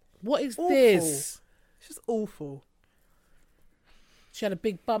just what is awful. This? It's just awful. She had a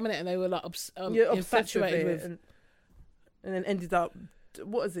big bum in it, and they were like infatuated with and then ended up,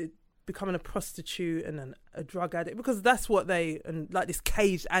 becoming a prostitute and then a drug addict because that's what like this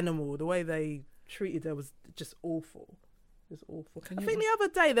caged animal. The way they treated her was just awful. It was awful. I think the other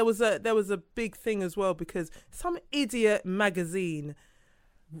day there was a big thing as well because some idiot magazine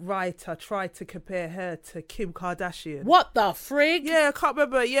writer tried to compare her to Kim Kardashian. What the frig? Yeah, I can't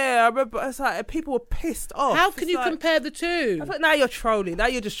remember. Yeah, I remember. It's like people were pissed off. How can you compare the two? I thought now you're trolling. Now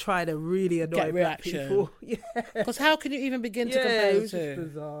you're just trying to really annoy black people. Yeah. Because how can you even begin to compare the two? It was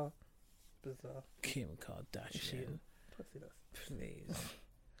bizarre. Kim Kardashian. Please.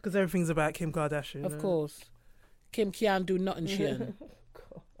 Because everything's about Kim Kardashian. Of course. Kim can do nothing, Sheehan.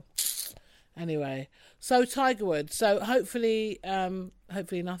 Anyway, so Tiger Woods. So hopefully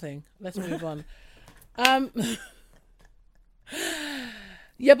nothing. Let's move on.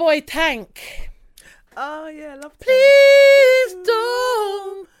 Your boy Tank. Oh yeah, I love Tank. Please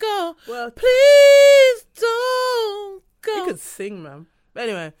don't go. Well, please don't go. You could sing, man. But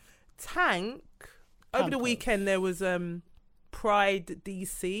anyway, Tank. Over the weekend there was Pride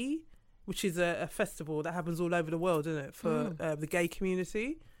DC, which is a festival that happens all over the world, isn't it, for the gay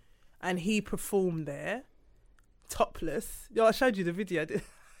community. And he performed there, topless. I showed you the video.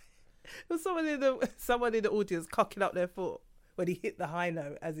 was someone in the audience cocking up their foot when he hit the high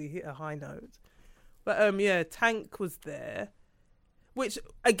note, as he hit a high note. But yeah, Tank was there, which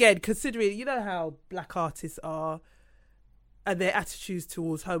again, considering you know how black artists are and their attitudes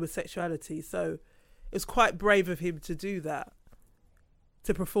towards homosexuality, so it was quite brave of him to do that,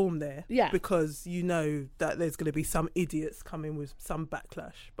 to perform there. Yeah, because you know that there's going to be some idiots coming with some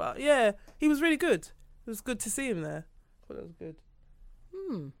backlash. But yeah, he was really good. It was good to see him there. I thought it was good.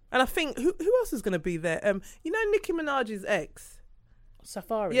 And I think who else is going to be there? You know Nicki Minaj's ex,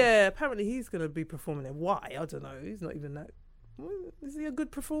 Safari. Yeah, apparently he's going to be performing there. Why? I don't know. He's not even that. Is he a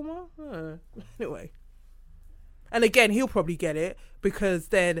good performer? Anyway. And again, he'll probably get it because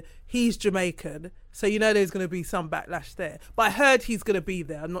then he's Jamaican, so you know there's going to be some backlash there. But I heard he's going to be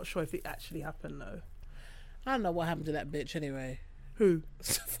there. I'm not sure if it actually happened though. I don't know what happened to that bitch anyway. Who?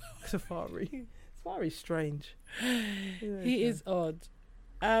 Safari. Safari's strange. He is odd.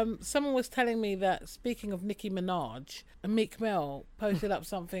 Someone was telling me that, speaking of Nicki Minaj, Meek Mill posted up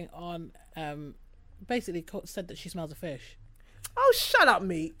something on, basically said that she smells a fish. Oh, shut up,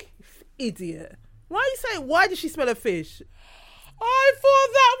 Meek. Idiot. Why are you saying, why did she smell a fish? I thought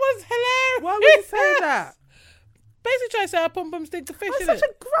that was hilarious. Why would you say that? Basically trying to say a pom-pom stink of fish, such a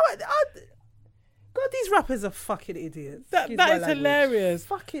God, these rappers are fucking idiots. That is hilarious.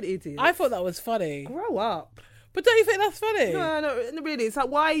 Fucking idiots. I thought that was funny. Grow up. But don't you think that's funny? No, really. It's like,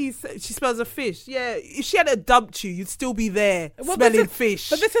 why she smells a fish? Yeah, if she hadn't dumped you, you'd still be there smelling fish.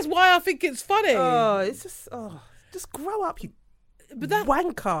 But this is why I think it's funny. It's just grow up, you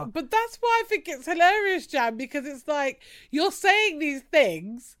wanker. But that's why I think it's hilarious, Jam, because it's like you're saying these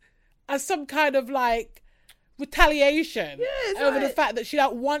things as some kind of like retaliation over the fact that she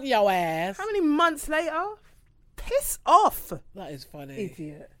don't want your ass. How many months later? Piss off. That is funny.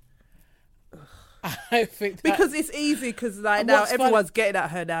 Idiot. I think because it's easy because like now everyone's getting at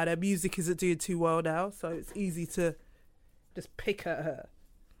her now. Their music isn't doing too well now, so it's easy to just pick at her.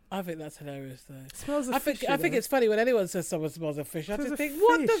 I think that's hilarious though. Smells of fish. I think it's funny when anyone says someone smells of fish. I just think,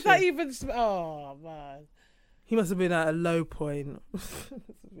 what does that even smell? Oh man, he must have been at a low point.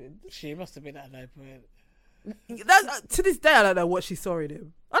 She must have been at a low point. To this day, I don't know what she saw in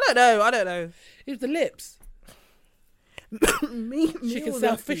him. I don't know. It was the lips. She can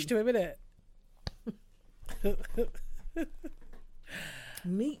sell fish to him, innit?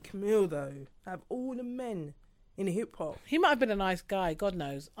 Meek Mill though, out of all the men in hip hop, he might have been a nice guy. God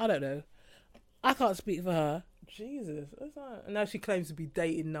knows. I don't know. I can't speak for her. Jesus, and now she claims to be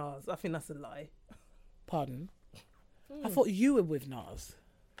dating Nas. I think that's a lie. Pardon? I thought you were with Nas.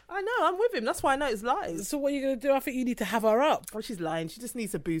 I know, I'm with him. That's why I know it's lies. So what are you going to do? I think you need to have her up. Oh, she's lying. She just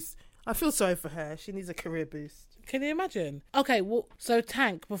needs a boost. I feel sorry for her. She needs a career boost. Can you imagine? Okay, well, so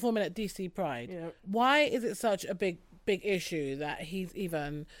Tank performing at DC Pride. Yeah. Why is it such a big issue that he's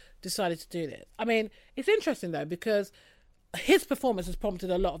even decided to do this? I mean, it's interesting though because his performance has prompted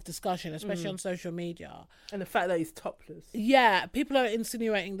a lot of discussion, especially on social media. And the fact that he's topless. Yeah, people are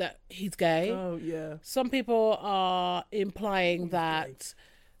insinuating that he's gay. Oh, yeah. Some people are implying that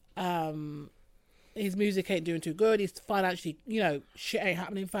his music ain't doing too good. He's financially, shit ain't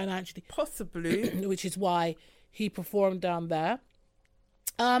happening financially. Possibly. Which is why he performed down there.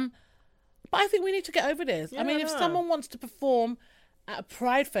 But I think we need to get over this. Yeah, I mean, if someone wants to perform at a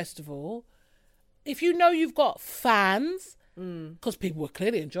Pride festival, if you know you've got fans, because people were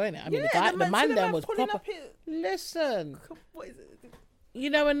clearly enjoying it. I mean, the man then was proper. Listen, what is it?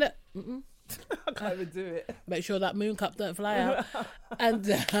 And I can't even do it. Make sure that moon cup don't fly out. and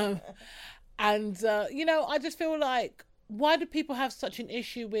I just feel like, why do people have such an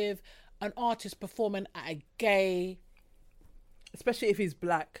issue with an artist performing at a gay, especially if he's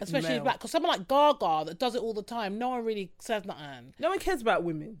black, because someone like Gaga that does it all the time, no one really says nothing. No one cares about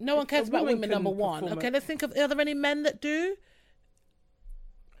women. No one cares about women, number one. Okay, let's think of, are there any men that do?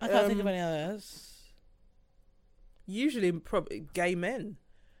 I can't think of any others. Usually probably gay men.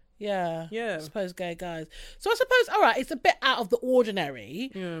 Yeah. I suppose gay guys. So I suppose, all right, it's a bit out of the ordinary,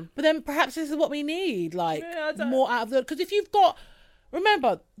 but then perhaps this is what we need, more out of the, because if you've got,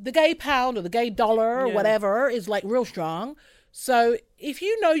 remember, the gay pound or the gay dollar or whatever is like real strong. So if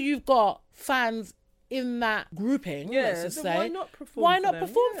you know you've got fans in that grouping, let's just say, why not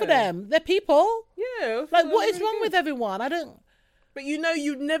perform for them? They're people. Yeah. Like, what is wrong with everyone? I don't. But you'd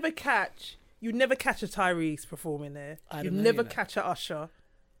never catch a Tyrese performing there. You'd never catch a Usher.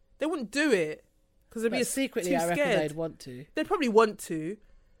 They wouldn't do it because they'd be secretly. I reckon they'd want to. They'd probably want to.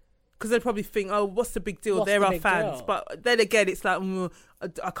 Because they'd probably think, oh, what's the big deal? They're our fans. Deal? But then again, it's like,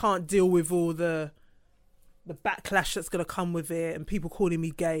 I can't deal with all the backlash that's going to come with it and people calling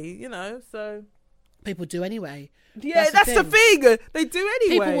me gay, so people do anyway. Yeah, that's the thing. They do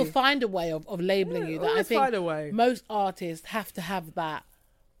anyway. People will find a way of labeling you. That I think find a way. Most artists have to have that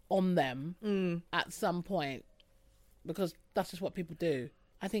on them at some point, because that's just what people do.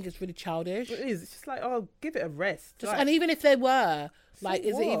 I think it's really childish. It is. It's just like, oh, give it a rest. And even if they were, like,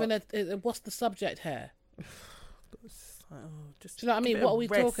 is it even what's the subject here? Do you know what I mean? What are we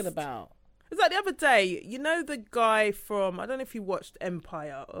talking about? It's like the other day, you know the guy from, I don't know if you watched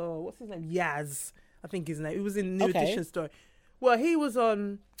Empire. Oh, what's his name? Yaz, I think his name. He was in New Edition story. Well, he was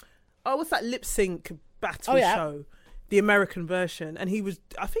on, what's that lip sync battle show? The American version. And he was,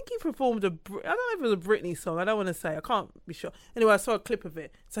 I think he performed I don't know if it was a Britney song. I don't want to say. I can't be sure. Anyway, I saw a clip of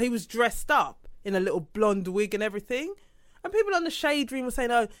it. So he was dressed up in a little blonde wig and everything. And people on the Shade Room were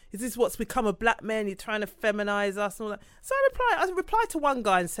saying, oh, is this what's become a black man? You're trying to feminize us and all that. So I replied to one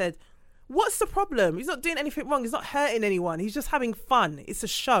guy and said, what's the problem? He's not doing anything wrong. He's not hurting anyone. He's just having fun. It's a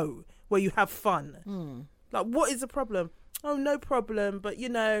show where you have fun. Like, what is the problem? Oh, no problem. But, you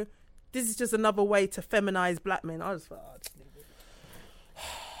know, this is just another way to feminize black men. I just thought, I'll just leave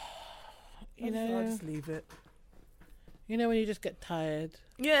it. I'll just leave it. You know when you just get tired?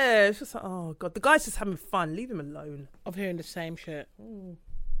 Yeah, it's just like, oh, God. The guy's just having fun. Leave him alone. Of hearing the same shit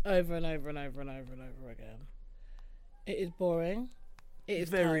over and over and over and over and over again. It is boring. It is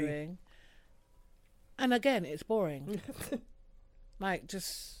tiring. And again, it's boring. Like,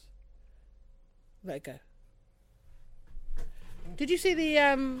 just let it go. Did you see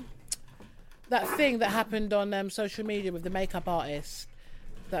the that thing that happened on social media with the makeup artist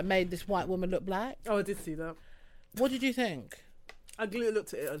that made this white woman look black? Oh, I did see that. What did you think? I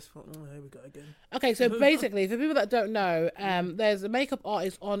looked at it. I just thought, oh, here we go again. Okay, so basically, for people that don't know, there's a makeup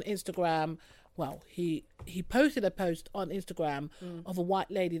artist on Instagram. Well, he posted a post on Instagram of a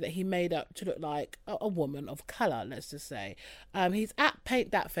white lady that he made up to look like a woman of colour, let's just say. He's at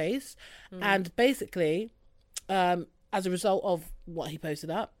Paint That Face, and basically, as a result of what he posted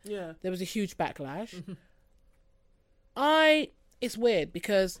up, there was a huge backlash. It's weird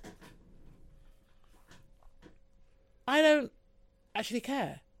because I don't actually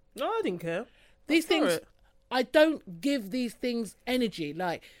care. No, I didn't care. These things, I don't give these things energy.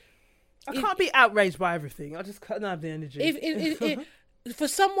 Like, I can't be outraged by everything. I just can't have the energy. If for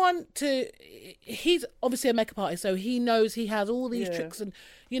someone to, he's obviously a makeup artist, so he knows he has all these tricks, and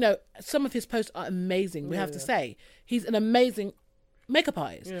you know, some of his posts are amazing. We have to say he's an amazing makeup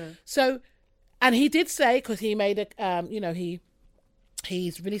artist. Yeah. So, and he did say, because he made a,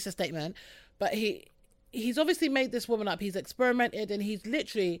 he's released a statement, but he's obviously made this woman up. He's experimented, and he's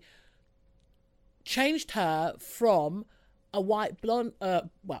literally changed her from a white blonde,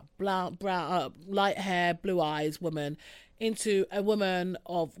 brown, light hair, blue eyes woman into a woman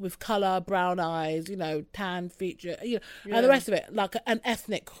with colour, brown eyes, tan feature, and the rest of it, like an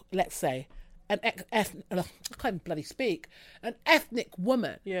ethnic, let's say, I can't even bloody speak, an ethnic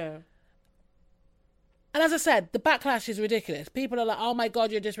woman. Yeah. And as I said, the backlash is ridiculous. People are like, oh my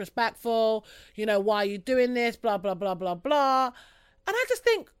God, you're disrespectful. Why are you doing this? Blah, blah, blah, blah, blah. And I just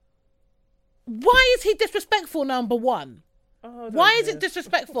think, why is he disrespectful, number one? Why is it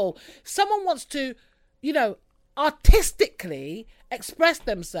disrespectful? Someone wants to, artistically express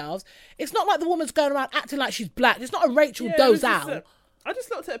themselves. It's not like the woman's going around acting like she's black. It's not a Rachel Dolezal. I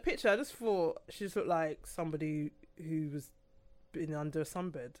just looked at a picture. I just thought she just looked like somebody who was been under a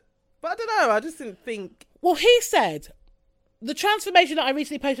sunbed. But I don't know. I just didn't think. Well, he said, the transformation that I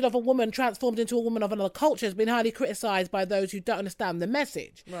recently posted of a woman transformed into a woman of another culture has been highly criticised by those who don't understand the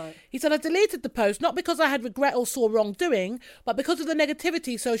message. Right. He said, I deleted the post not because I had regret or saw wrongdoing, but because of the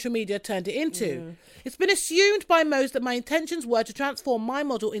negativity social media turned it into. It's been assumed by most that my intentions were to transform my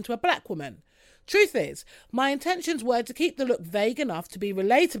model into a black woman. Truth is, my intentions were to keep the look vague enough to be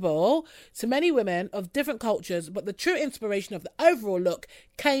relatable to many women of different cultures, but the true inspiration of the overall look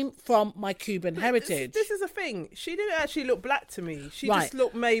came from my Cuban heritage. This is a thing. She didn't actually look black to me. She just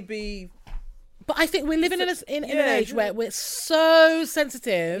looked maybe... But I think we're living in an age where we're so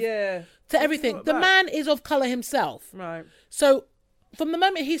sensitive to everything. The man is of colour himself. Right. So from the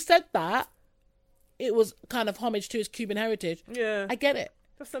moment he said that, it was kind of homage to his Cuban heritage. Yeah. I get it.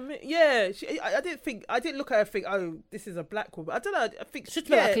 I didn't look at her and think, oh, this is a black woman. I don't know. I think she's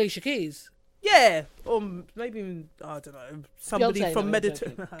like Alicia Keys. Yeah, or maybe I don't know, somebody Beyonce, from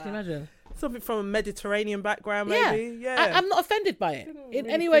Mediterranean. Can you imagine? Something from a Mediterranean background, maybe. Yeah, I'm not offended by it in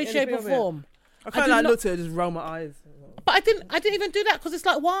any way, shape, or form. I kind of looked at her, just roll my eyes. But I didn't even do that because it's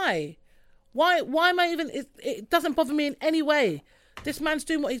like, why am I even? It doesn't bother me in any way. This man's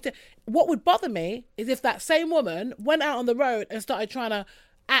doing what he's doing. What would bother me is if that same woman went out on the road and started trying to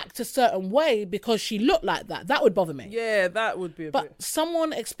act a certain way because she looked like that. That would bother me. Yeah, that would be a bit. But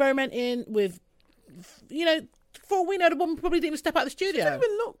someone experimenting with you know, for all we know, the woman probably didn't even step out of the studio. She didn't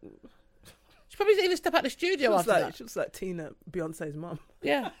even look. She probably didn't even step out of the studio after that. She looks like Tina, Beyonce's mum.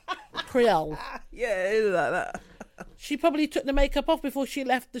 Yeah. Creole. Yeah, it is like that. She probably took the makeup off before she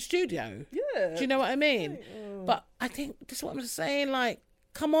left the studio. Yeah. Do you know what I mean? But I think this is what I'm saying. Like,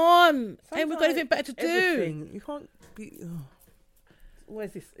 come on. Ain't we got anything better to do? Everything. You can't be...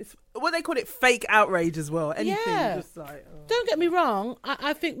 Where's this? It's what they call it, fake outrage as well. Anything, just like... Don't get me wrong.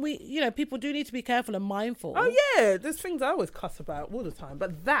 I think people do need to be careful and mindful. Oh, yeah. There's things I always cuss about all the time.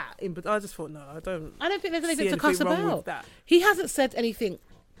 But I just thought, no, I don't think there's anything to cuss about. With that. He hasn't said anything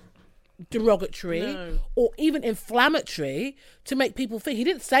derogatory or even inflammatory to make people think. He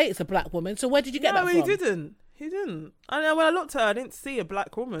didn't say it's a black woman. So where did you get that from? No, he didn't. He didn't. I know when I looked at her, I didn't see a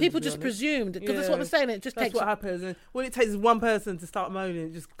black woman. People just presumed, because that's what I'm saying. It just that's takes what happens. And when it takes one person to start moaning,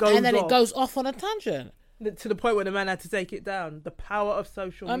 it just goes off. And then it goes off on a tangent. To the point where the man had to take it down. The power of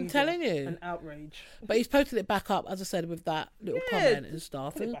social media. I'm telling you. And outrage. But he's posted it back up, as I said, with that little comment and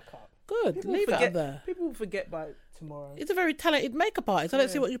stuff. Put it back up. Good. People leave it up there. People will forget by tomorrow. He's a very talented makeup artist. I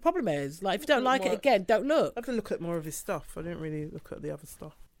don't see what your problem is. Like, if you don't like it again, don't look. I have to look at more of his stuff. I didn't really look at the other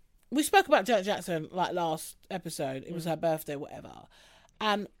stuff. We spoke about Janet Jackson like last episode. It was her birthday, whatever.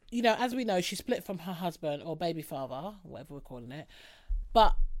 And, you know, as we know, she split from her husband or baby father, whatever we're calling it.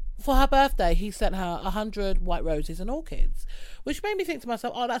 But for her birthday, he sent her 100 white roses and orchids, which made me think to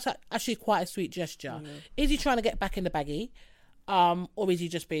myself, oh, that's actually quite a sweet gesture. Is he trying to get back in the baggy? Or is he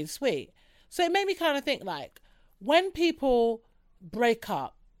just being sweet? So it made me kind of think, like, when people break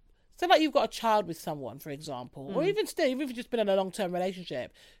up, so like you've got a child with someone, for example, or even still, even if you've just been in a long-term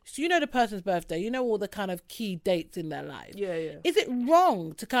relationship, so you know the person's birthday, you know all the kind of key dates in their life. Yeah. Is it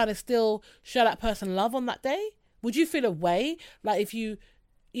wrong to kind of still show that person love on that day? Would you feel a way? Like if you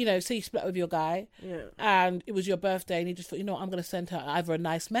say you split up with your guy and it was your birthday and you just thought, I'm going to send her either a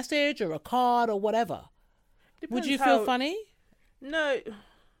nice message or a card or whatever. Would you feel funny? No.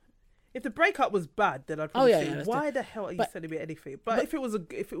 If the breakup was bad, then I'd probably say, why the hell are you sending me anything? But if it was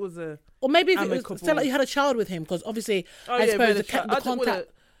a, or maybe if it was, say like you had a child with him, because obviously I suppose the contact,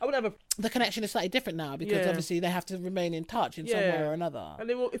 I would have the connection is slightly different now because obviously they have to remain in touch in some way or another. And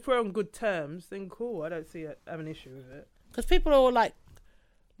then, if we're on good terms, then cool. I don't see have an issue with it. Because people are all like,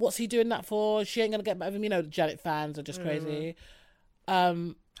 "What's he doing that for? She ain't gonna get back with him." You know, Janet fans are just crazy. How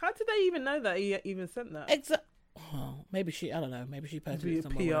did they even know that he even sent that? Oh, maybe she. I don't know. Maybe she posted it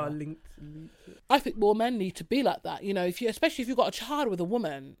somewhere. PR linked. I think more men need to be like that. Especially if you've got a child with a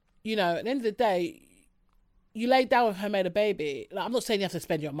woman. At the end of the day, you laid down with her, made a baby. Like, I'm not saying you have to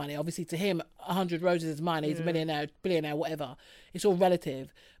spend your money. Obviously, to him, 100 roses is mine. He's a millionaire, billionaire, whatever. It's all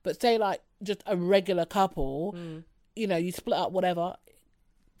relative. But say like just a regular couple. You split up, whatever.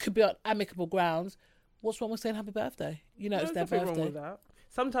 Could be on amicable grounds. What's wrong with saying happy birthday? It's their birthday. Wrong with that.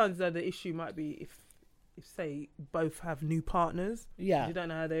 Sometimes the issue might be if say both have new partners, you don't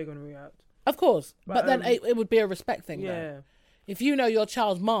know how they're going to react. Of course, but then it would be a respect thing. Though. If you know your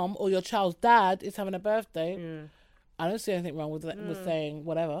child's mum or your child's dad is having a birthday, I don't see anything wrong with saying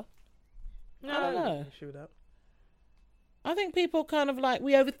whatever. No, I don't know. Issue with that. I think people kind of like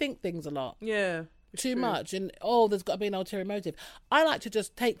we overthink things a lot. Yeah. Too much, and there's got to be an ulterior motive. I like to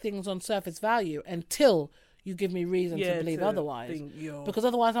just take things on surface value until you give me reason to believe otherwise, because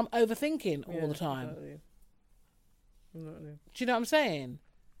otherwise I'm overthinking all the time. Exactly. Do you know what I'm saying?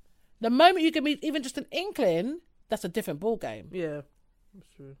 The moment you give me even just an inkling, that's a different ball game. Yeah, that's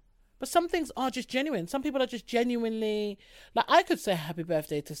true. But some things are just genuine. Some people are just genuinely like. I could say happy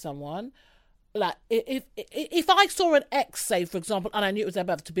birthday to someone. Like if I saw an ex, say for example, and I knew it was their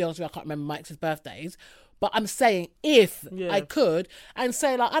birthday. To be honest with you, I can't remember my ex's birthdays. But I'm saying if I could, and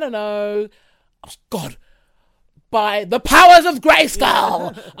say like, I don't know, God, by the powers of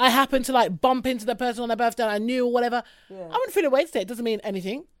Grayskull, I happened to like bump into the person on their birthday and I knew or whatever. I wouldn't feel a wasted. It doesn't mean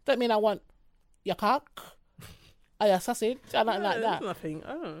anything. Don't mean I want your cock or your sausage. I don't like that. Nothing.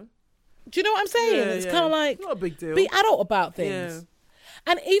 I don't know. Do you know what I'm saying? It's kind of like, not a big deal. Be adult about things.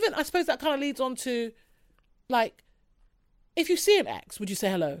 And even, I suppose that kind of leads on to, like, if you see an ex, would you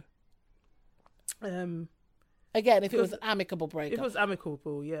say hello? Again, if it was an amicable breakup. If it was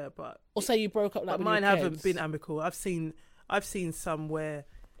amicable, yeah, but... Or say you broke up like with your kids. Mine haven't been amicable. I've seen some where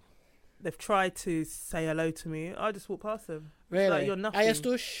they've tried to say hello to me. I just walk past them. Really? Like, you're nothing.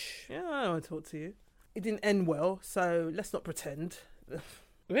 Ayastush? Yeah, I don't want to talk to you. It didn't end well, so let's not pretend.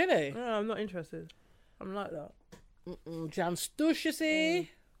 Really? No, I'm not interested. I'm like that. Jan Stush, you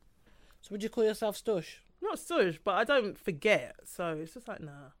see? So would you call yourself Stush? Not Stush, but I don't forget. So it's just like,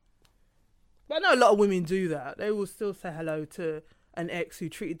 nah. But I know a lot of women do that. They will still say hello to an ex who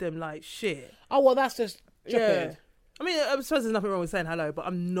treated them like shit. Oh, well, that's just stupid. Yeah. I mean, I suppose there's nothing wrong with saying hello, but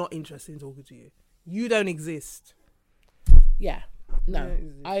I'm not interested in talking to you. You don't exist. Yeah. No, Yeah,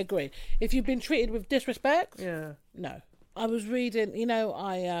 I agree. If you've been treated with disrespect, Yeah. no. I was reading,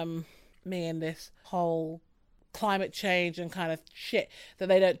 me and this whole climate change and kind of shit that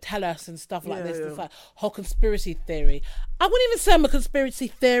they don't tell us and stuff like this. This like whole conspiracy theory. I wouldn't even say I'm a conspiracy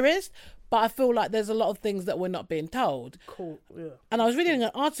theorist, but I feel like there's a lot of things that we're not being told. Cool. Yeah. And I was reading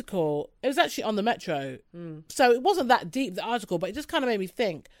an article. It was actually on the Metro. So it wasn't that deep, the article, but it just kind of made me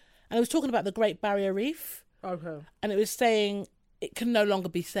think. And it was talking about the Great Barrier Reef. Okay. And it was saying it can no longer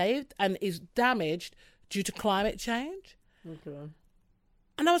be saved and is damaged due to climate change. Okay.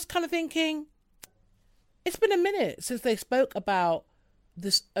 And I was kind of thinking, it's been a minute since they spoke about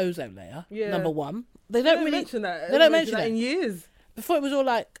this ozone layer, number one. They don't really mention that. They don't mention that in years. Before it was all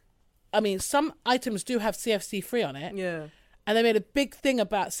like, I mean, some items do have CFC free on it. Yeah. And they made a big thing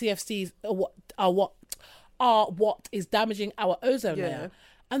about CFCs what is damaging our ozone layer.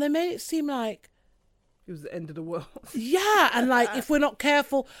 And they made it seem like it was the end of the world. Yeah, and like if we're not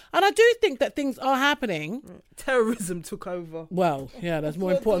careful, and I do think that things are happening. Terrorism took over. Well, yeah, there's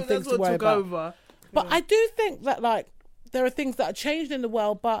more important things to worry about. Over. But I do think that like there are things that are changed in the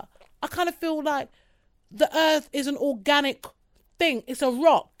world, but I kind of feel like the Earth is an organic thing. It's a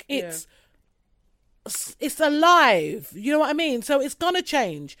rock. It's alive. You know what I mean? So it's gonna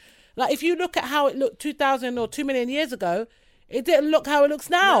change. Like if you look at how it looked 2,000 or 2 million years ago, it didn't look how it looks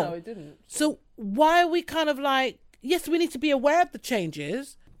now. No, it didn't. So why are we kind of like, yes, we need to be aware of the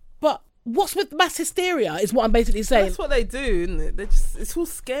changes, but what's with mass hysteria is what I'm basically saying. That's what they do, isn't it? It's all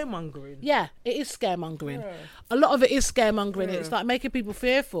scaremongering. Yeah, it is scaremongering. Yeah. A lot of it is scaremongering. Yeah. It's like making people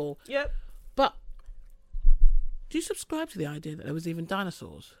fearful. Yep. But do you subscribe to the idea that there was even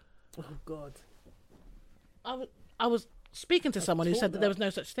dinosaurs? Oh, God. I was speaking to someone who said that there was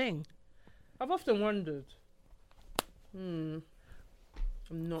no such thing. I've often wondered. I'm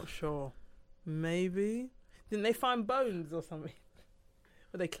not sure. Maybe. Didn't they find bones or something?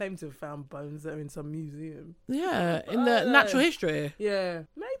 Well, they claim to have found bones that are in some museum. Yeah, in the natural history. Yeah,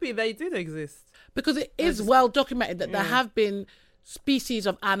 maybe they did exist. Because it is well documented that there have been species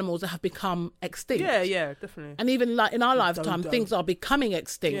of animals that have become extinct. Yeah, definitely. And even like in our lifetime, things are becoming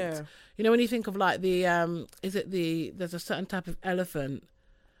extinct. Yeah. You know, when you think of like there's a certain type of elephant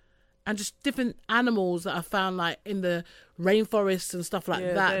and just different animals that are found like in the rainforests and stuff like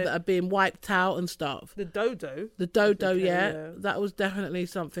that are being wiped out and stuff. The dodo. Yeah. That was definitely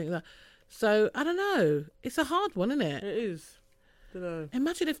something that... So, I don't know. It's a hard one, isn't it? It is. I don't know.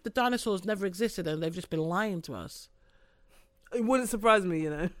 Imagine if the dinosaurs never existed and they've just been lying to us. It wouldn't surprise me, you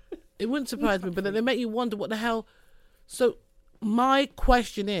know. It wouldn't surprise me, but then they make you wonder what the hell... So, my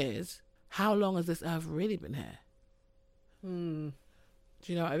question is, how long has this Earth really been here?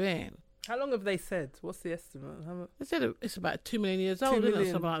 Do you know what I mean? How long have they said? What's the estimate? They said it's about 2 million years old, isn't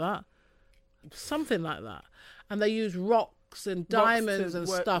it? Something like that. Something like that. And they use rocks and diamonds and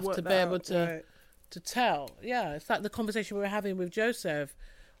stuff to be able to tell. Yeah, it's like the conversation we were having with Joseph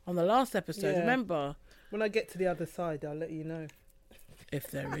on the last episode. Remember? When I get to the other side, I'll let you know. If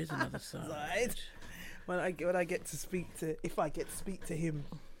there is another side. When I get to speak to, if I get to speak to him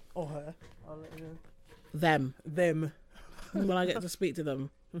or her, I'll let you know. Them. When I get to speak to them.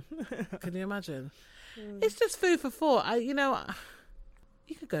 Can you imagine? It's just food for thought. You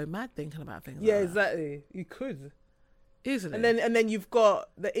could go mad thinking about things. Yeah, like exactly. You could easily. And then you've got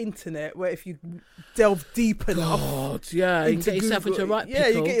the internet where if you delve deep enough, you can get yourself into a right pickle. Yeah,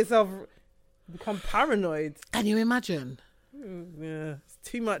 you get yourself become paranoid. Can you imagine? Yeah, it's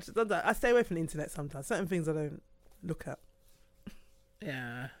too much. I stay away from the internet sometimes. Certain things I don't look at.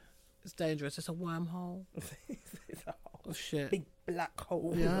 Yeah, it's dangerous. It's a wormhole. It's a of shit. Big black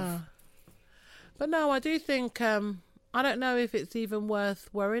hole. Yeah. But no, I do think I don't know if it's even worth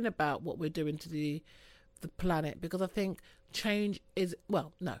worrying about what we're doing to the planet, because I think change is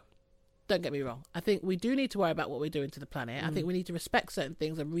no. Don't get me wrong. I think we do need to worry about what we're doing to the planet. I think we need to respect certain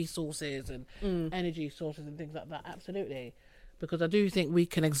things and resources and energy sources and things like that. Absolutely. Because I do think we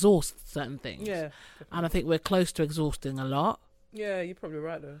can exhaust certain things. Yeah. And I think we're close to exhausting a lot. Yeah, you're probably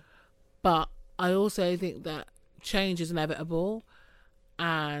right though. But I also think that change is inevitable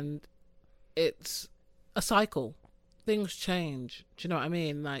and it's a cycle. Things change. Do you know what I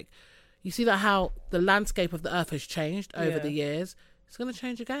mean? Like, you see that how the landscape of the earth has changed over the years. It's going to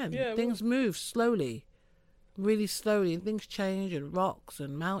change again. Yeah, things move slowly, really slowly, and things change, and rocks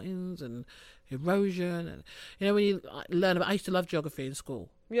and mountains and erosion. And when you learn about, I used to love geography in school.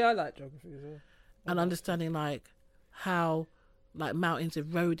 Yeah, I like geography as well. And understanding like how like mountains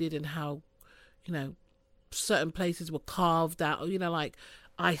eroded and how certain places were carved out.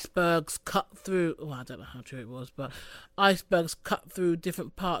 icebergs cut through. Well, I don't know how true it was, but icebergs cut through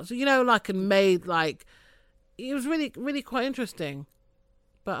different parts. You know, like and made like it was really, really quite interesting.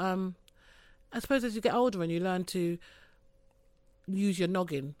 But I suppose as you get older and you learn to use your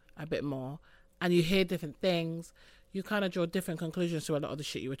noggin a bit more, and you hear different things, you kind of draw different conclusions to a lot of the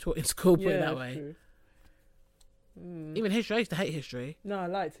shit you were taught in school. Put it that way. True. Even history, I used to hate history. No, I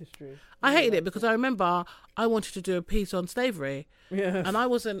liked history. I hated it because I remember I wanted to do a piece on slavery. Yeah. And I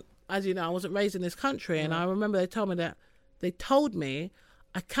wasn't, as you know, I wasn't raised in this country. And I remember they told me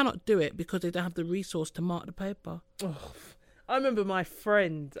I cannot do it because they don't have the resource to mark the paper. Oh, I remember my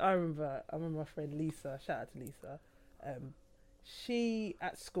friend. I remember my friend Lisa. Shout out to Lisa. She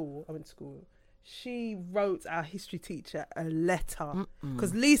at school. I went to school. She wrote our history teacher a letter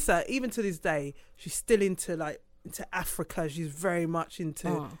because Lisa, even to this day, she's still into Africa. She's very much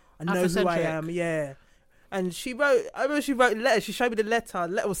into. I know who I am. Yeah, and I remember she wrote a letter. She showed me the letter.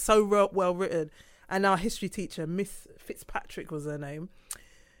 The letter was so well written, and our history teacher, Miss Fitzpatrick, was her name.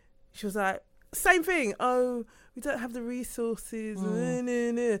 She was like, same thing. Oh, we don't have the resources.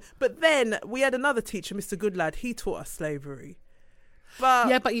 But then we had another teacher, Mr. Goodlad. He taught us slavery.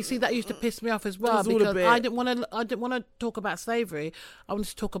 But you see, that used to piss me off as well because I didn't want to talk about slavery. I wanted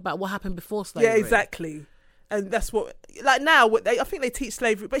to talk about what happened before slavery. Yeah, exactly. And that's what, like now, I think they teach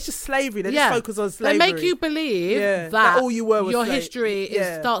slavery, but it's just slavery. They just focus on slavery. They make you believe that all you were was your history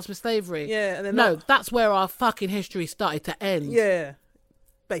starts with slavery. Yeah, and then that's where our fucking history started to end. Yeah,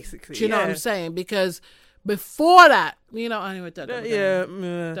 basically. Do you know what I'm saying? Because before that, anyway,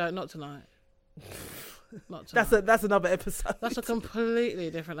 don't not tonight. Not tonight. That's another episode. That's a completely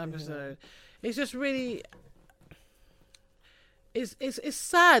different episode. It's just really, it's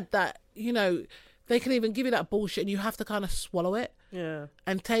sad that they can even give you that bullshit and you have to kind of swallow it. Yeah.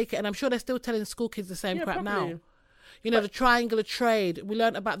 And take it. And I'm sure they're still telling school kids the same crap probably. now. The triangular trade. We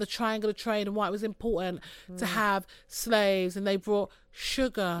learned about the triangular trade and why it was important to have slaves, and they brought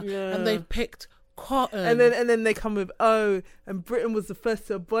sugar and they picked cotton. And then they come with, and Britain was the first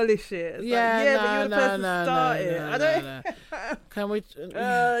to abolish it. It's but you were the first to start it. I don't. Can we?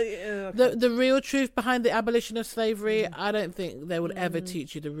 The real truth behind the abolition of slavery, I don't think they would ever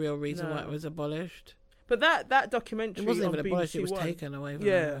teach you the real reason why it was abolished. But that documentary, it wasn't even on abolished; BBC it was One. taken away.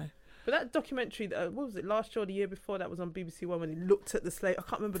 From But that documentary, what was it, last year or the year before, that was on BBC One when he looked at the slave. I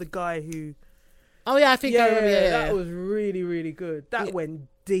can't remember the guy who. Oh yeah, I think I remember. Yeah, that was really, really good. That went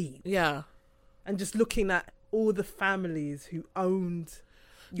deep. Yeah. And just looking at all the families who owned,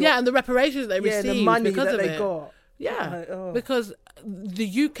 and the reparations they received, the money because that of they it. got. Yeah, because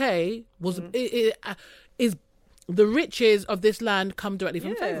the UK was is the riches of this land come directly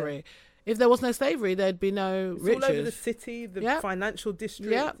from slavery. If there was no slavery, there'd be no riches. All over the city, the financial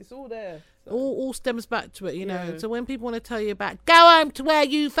district. It's all there. So. All stems back to it, you know. So when people want to tell you about go home to where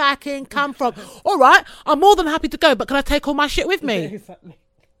you fucking come from, all right, I'm more than happy to go, but can I take all my shit with me? Exactly.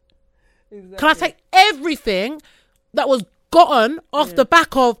 Can I take everything that was gotten off the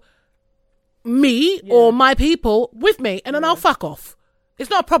back of me or my people with me, and then I'll fuck off? It's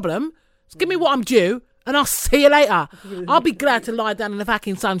not a problem. Just give me what I'm due, and I'll see you later. I'll be glad to lie down in the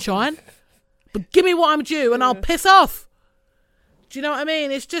fucking sunshine, but give me what I'm due, and I'll piss off. Do you know what I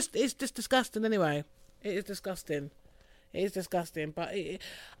mean? It's just disgusting. Anyway, it is disgusting. It is disgusting. But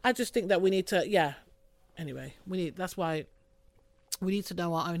I just think that we need to. Anyway, that's why. We need to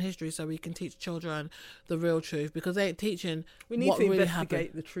know our own history so we can teach children the real truth, because they ain't teaching. We need to really investigate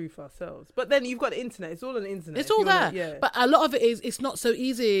happened. the truth ourselves. But then you've got the internet. It's all on the internet. It's all there. But a lot of it it's not so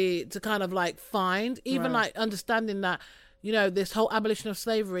easy to kind of like find. Even like understanding that, this whole abolition of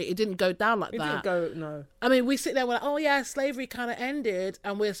slavery, it didn't go down like that. It didn't go, no. I mean, we sit there and we're like, oh yeah, slavery kind of ended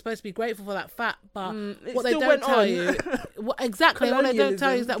and we're supposed to be grateful for that fact. But what they don't tell you... exactly. What they don't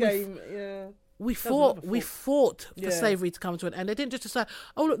tell you is that we fought for slavery to come to an end. They didn't just decide,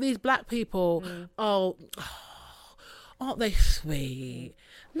 oh, look, these black people, aren't they sweet?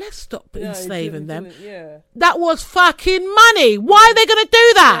 Let's stop enslaving them. That was fucking money. Why are they going to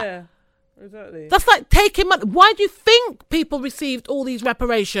do that? Yeah, exactly. That's like taking money. Why do you think people received all these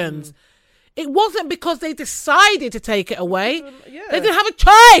reparations? It wasn't because they decided to take it away. They didn't have a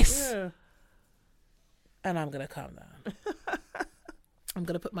choice. Yeah. And I'm going to calm down. I'm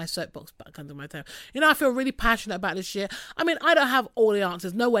going to put my soapbox back under my tail. I feel really passionate about this shit. I mean, I don't have all the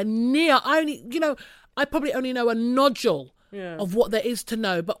answers. Nowhere near. I probably only know a nodule of what there is to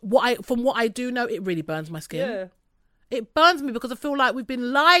know. But from what I do know, it really burns my skin. Yeah. It burns me because I feel like we've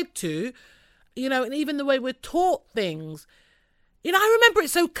been lied to, and even the way we're taught things. I remember it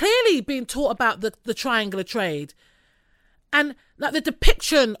so clearly being taught about the triangular trade. And like the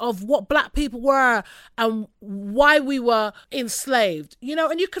depiction of what black people were and why we were enslaved, you know,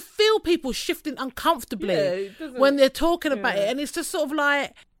 and you could feel people shifting uncomfortably when they're talking about it. And it's just sort of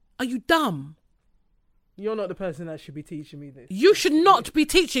like, are you dumb? You're not the person that should be teaching me this. You should not be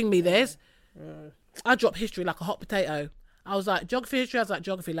teaching me this. I dropped history like a hot potato. I was like, geography, history. I was like,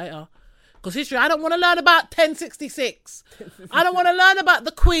 geography later. Because history, I don't want to learn about 1066. I don't want to learn about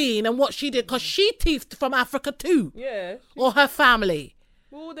the Queen and what she did, because she thieved from Africa too. Yeah. Or her family.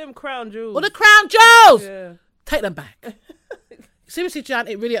 All them crown jewels. Or the crown jewels. Yeah. Take them back. Seriously, Jan,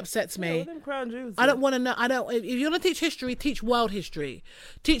 it really upsets me. All them crown jewels. I don't want to know. If you're going to teach history, teach world history.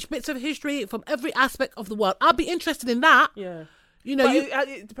 Teach bits of history from every aspect of the world. I'd be interested in that. Yeah. You know,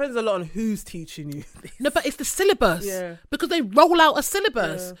 it depends a lot on who's teaching you. No, but it's the syllabus. Yeah. Because they roll out a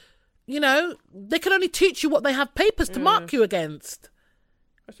syllabus. Yeah. You know, they can only teach you what they have papers to mark you against.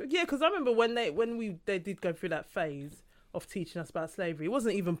 Yeah, because I remember when they did go through that phase of teaching us about slavery. It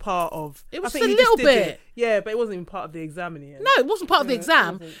wasn't even part of... It was a little bit. Yeah, but it wasn't even part of the exam in the end. No, it wasn't part of the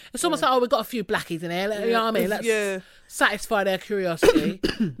exam. It's almost like, we've got a few blackies in here. You know what I mean? Let's satisfy their curiosity.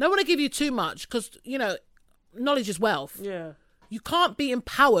 No one to give you too much because, you know, knowledge is wealth. Yeah. You can't be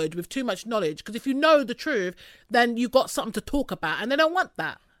empowered with too much knowledge because if you know the truth, then you've got something to talk about and they don't want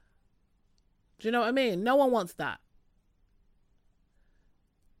that. Do you know what I mean? No one wants that.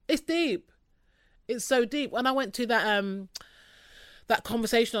 It's deep. It's so deep. When I went to that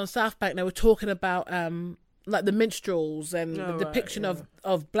conversation on South Bank, they were talking about like the minstrels and the depiction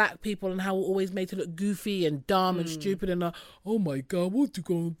of black people and how we're always made to look goofy and dumb and stupid and oh my God, what you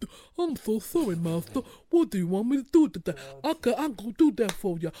gonna do? I'm so sorry, master. What do you want me to do today? I'm gonna do that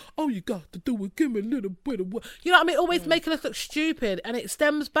for you. All you got to do is give me a little bit of what you know what I mean? Always making us look stupid, and it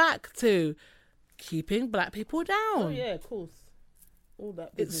stems back to keeping black people down. Oh yeah, of course. All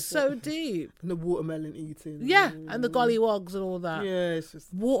that. It's so deep. And the watermelon eating. Yeah, and the gollywogs and all that. Yeah, it's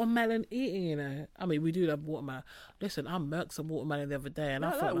just watermelon eating. You know, I mean, we do love watermelon. Listen, I murked some watermelon the other day, and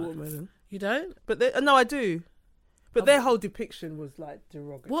I like watermelon. You don't? But no, I do. But their whole depiction was like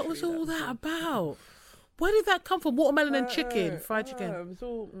derogatory. What was all that about? Where did that come from? Watermelon and chicken, fried chicken. It was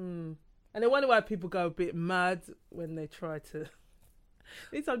all. And I wonder why people go a bit mad when they try to.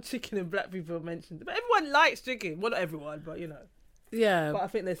 Anytime chicken and black people are mentioned, but everyone likes chicken. Well, not everyone, but you know. Yeah. But I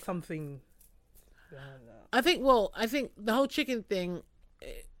think there's something. I think the whole chicken thing.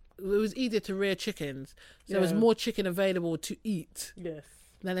 It was easier to rear chickens, so there was more chicken available to eat. Yes.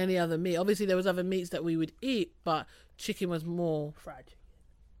 Than any other meat. Obviously, there was other meats that we would eat, but chicken was more fried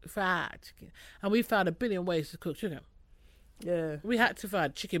chicken, and we found a billion ways to cook chicken. Yeah. We had to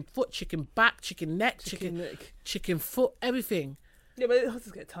find chicken foot, chicken back, chicken neck, chicken foot, everything. Yeah, but I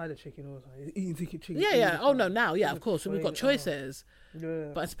just get tired of chicken all the time. Eating chicken. Yeah. Oh no, now, yeah, of course, we've got choices.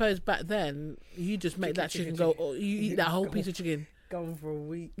 Yeah. But I suppose back then, you just make that chicken go. Or you eat that whole piece of chicken. Gone for a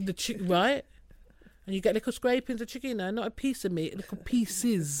week. The chicken, right? And you get little scrapings of chicken, no, not a piece of meat, little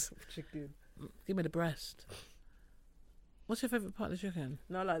pieces. Chicken. Give me the breast. What's your favourite part of the chicken?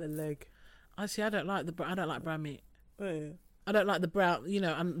 No, I like the leg. I see. I don't like brown meat. Oh, yeah. I don't like the brown, you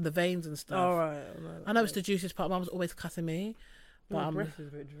know, and the veins and stuff. All right. I know it's the juiciest part. Mum's always cutting me. But breast is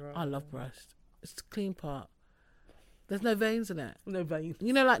a bit dry. I love breast. It's the clean part. There's no veins in it. No veins.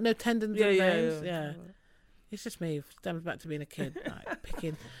 You know, like no tendons and veins. Yeah. Right. It's just me. Stems back to being a kid, like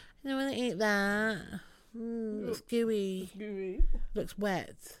picking. I don't want to eat that. It's gooey. Gooey. Looks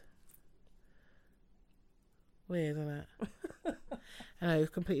wet. Weird, isn't it? I know,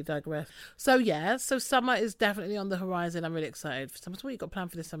 we've completely digressed. So yeah, so summer is definitely on the horizon. I'm really excited for summer. So what you got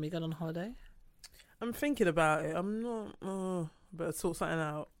planned for this summer? You going on holiday? I'm thinking about it. I'm not. Better sort something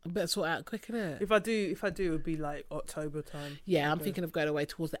out. Better sort it out quick, innit? If I do, it would be like October time. Yeah, I'm thinking of going away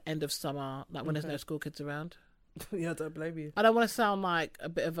towards the end of summer, like when there's no school kids around. Yeah, I don't blame you. I don't want to sound like a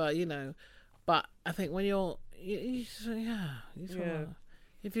bit of a, you know, but I think when you're if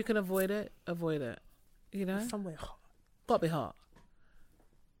you can avoid it, you know? Somewhere hot. Gotta be hot.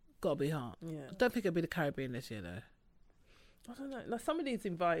 Yeah. I don't think it'll be the Caribbean this year, though. I don't know. Like, somebody's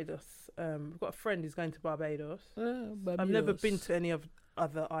invited us. We've got a friend who's going to Barbados. Barbados. I've never been to any of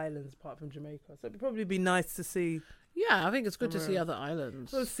other islands apart from Jamaica, so it'd probably be nice to see. Yeah, I think it's good to see other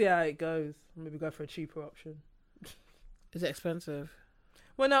islands. We'll see how it goes. Maybe go for a cheaper option. Is it expensive?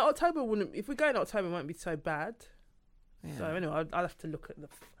 Well, no, October wouldn't. If we go in October, it won't be so bad. Yeah. So anyway, I'll have to look at the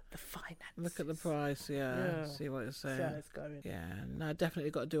finance. Look at the price, yeah. See what it's saying. See how it's going. Yeah, no, I definitely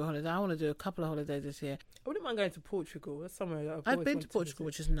got to do a holiday. I want to do a couple of holidays this year. I wouldn't mind going to Portugal. That's somewhere I've been to Portugal,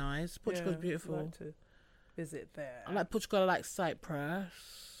 which is nice. Portugal's beautiful. I'd like to visit there. I like Portugal. I like Cyprus.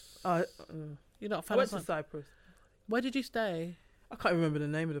 You're not a fan I went to Cyprus. Where did you stay? I can't remember the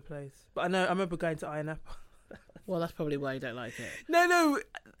name of the place, but I remember going to Ayia Napa. Well, that's probably why you don't like it. No.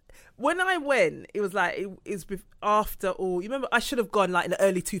 When I went, it was like, it was after all. You remember, I should have gone like in the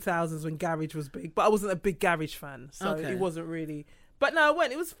early 2000s when garage was big, but I wasn't a big garage fan, so it wasn't really. But no, I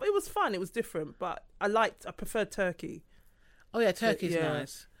went. It was fun. It was different, but I preferred Turkey. Oh yeah, Turkey's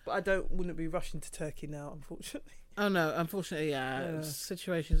nice. But wouldn't be rushing to Turkey now, unfortunately. Oh no, unfortunately, yeah.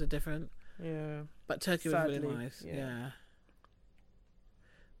 Situations are different. Yeah. But Turkey was really nice. Yeah.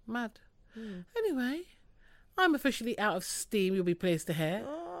 Mad. Anyway, I'm officially out of steam, you'll be pleased to hear.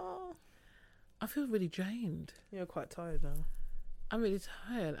 Oh. I feel really drained. You're quite tired now. I'm really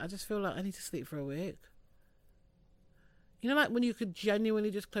tired. I just feel like I need to sleep for a week. You know, like when you could genuinely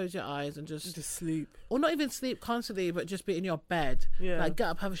just close your eyes and just sleep. Or not even sleep constantly, but just be in your bed. Yeah. Like get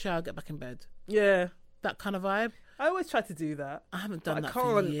up, have a shower, get back in bed. Yeah. That kind of vibe. I always try to do that. I haven't done that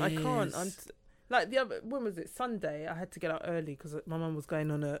for years. I can't. Like when was it? Sunday, I had to get out early because my mum was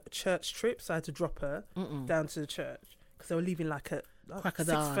going on a church trip, so I had to drop her down to the church because they were leaving like at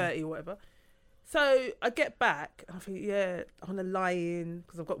 6:30 or whatever. So I get back and I think, I want to lie in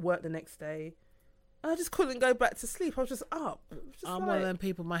because I've got work the next day. I just couldn't go back to sleep. I was just up. I'm one of them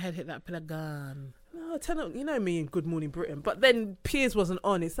people, my head hit that pillar gun. No, you know me in Good Morning Britain. But then Piers wasn't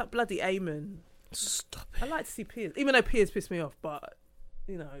on. It's that bloody Eamon. Stop it. I like to see Piers, even though Piers pissed me off, but,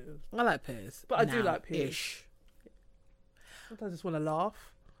 you know. I like Piers. But I do like Piers. Sometimes I just want to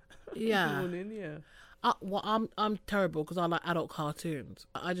laugh. Yeah. Morning, yeah. I'm terrible because I like adult cartoons.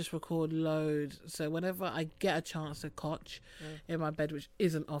 I just record loads, so whenever I get a chance to catch in my bed, which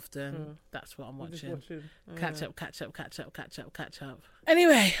isn't often, that's what I'm watching. Catch up.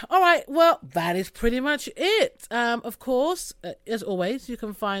 Anyway, all right. Well, that is pretty much it. Of course, as always, you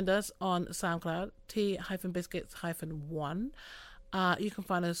can find us on SoundCloud T-Biscuits-1. You can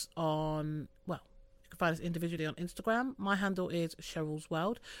find us on find us individually on Instagram. My handle is Cheryl's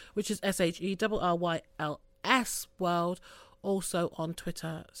World, which is SHERRYLS World. Also on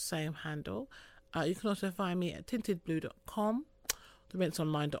Twitter, same handle. You can also find me at tintedblue.com,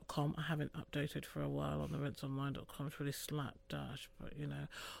 therinseonline.com. I haven't updated for a while on therinseonline.com. It's really slapdash, but you know.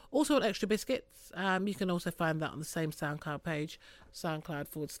 Also on Extra Biscuits. You can also find that on the same SoundCloud page,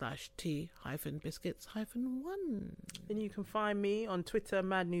 SoundCloud/T-Biscuits-1. And you can find me on Twitter,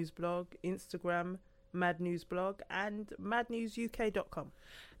 Mad News Blog, Instagram, Mad News Blog, and madnewsuk.com.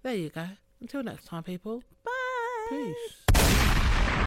 There you go. Until next time, people. Bye. Peace.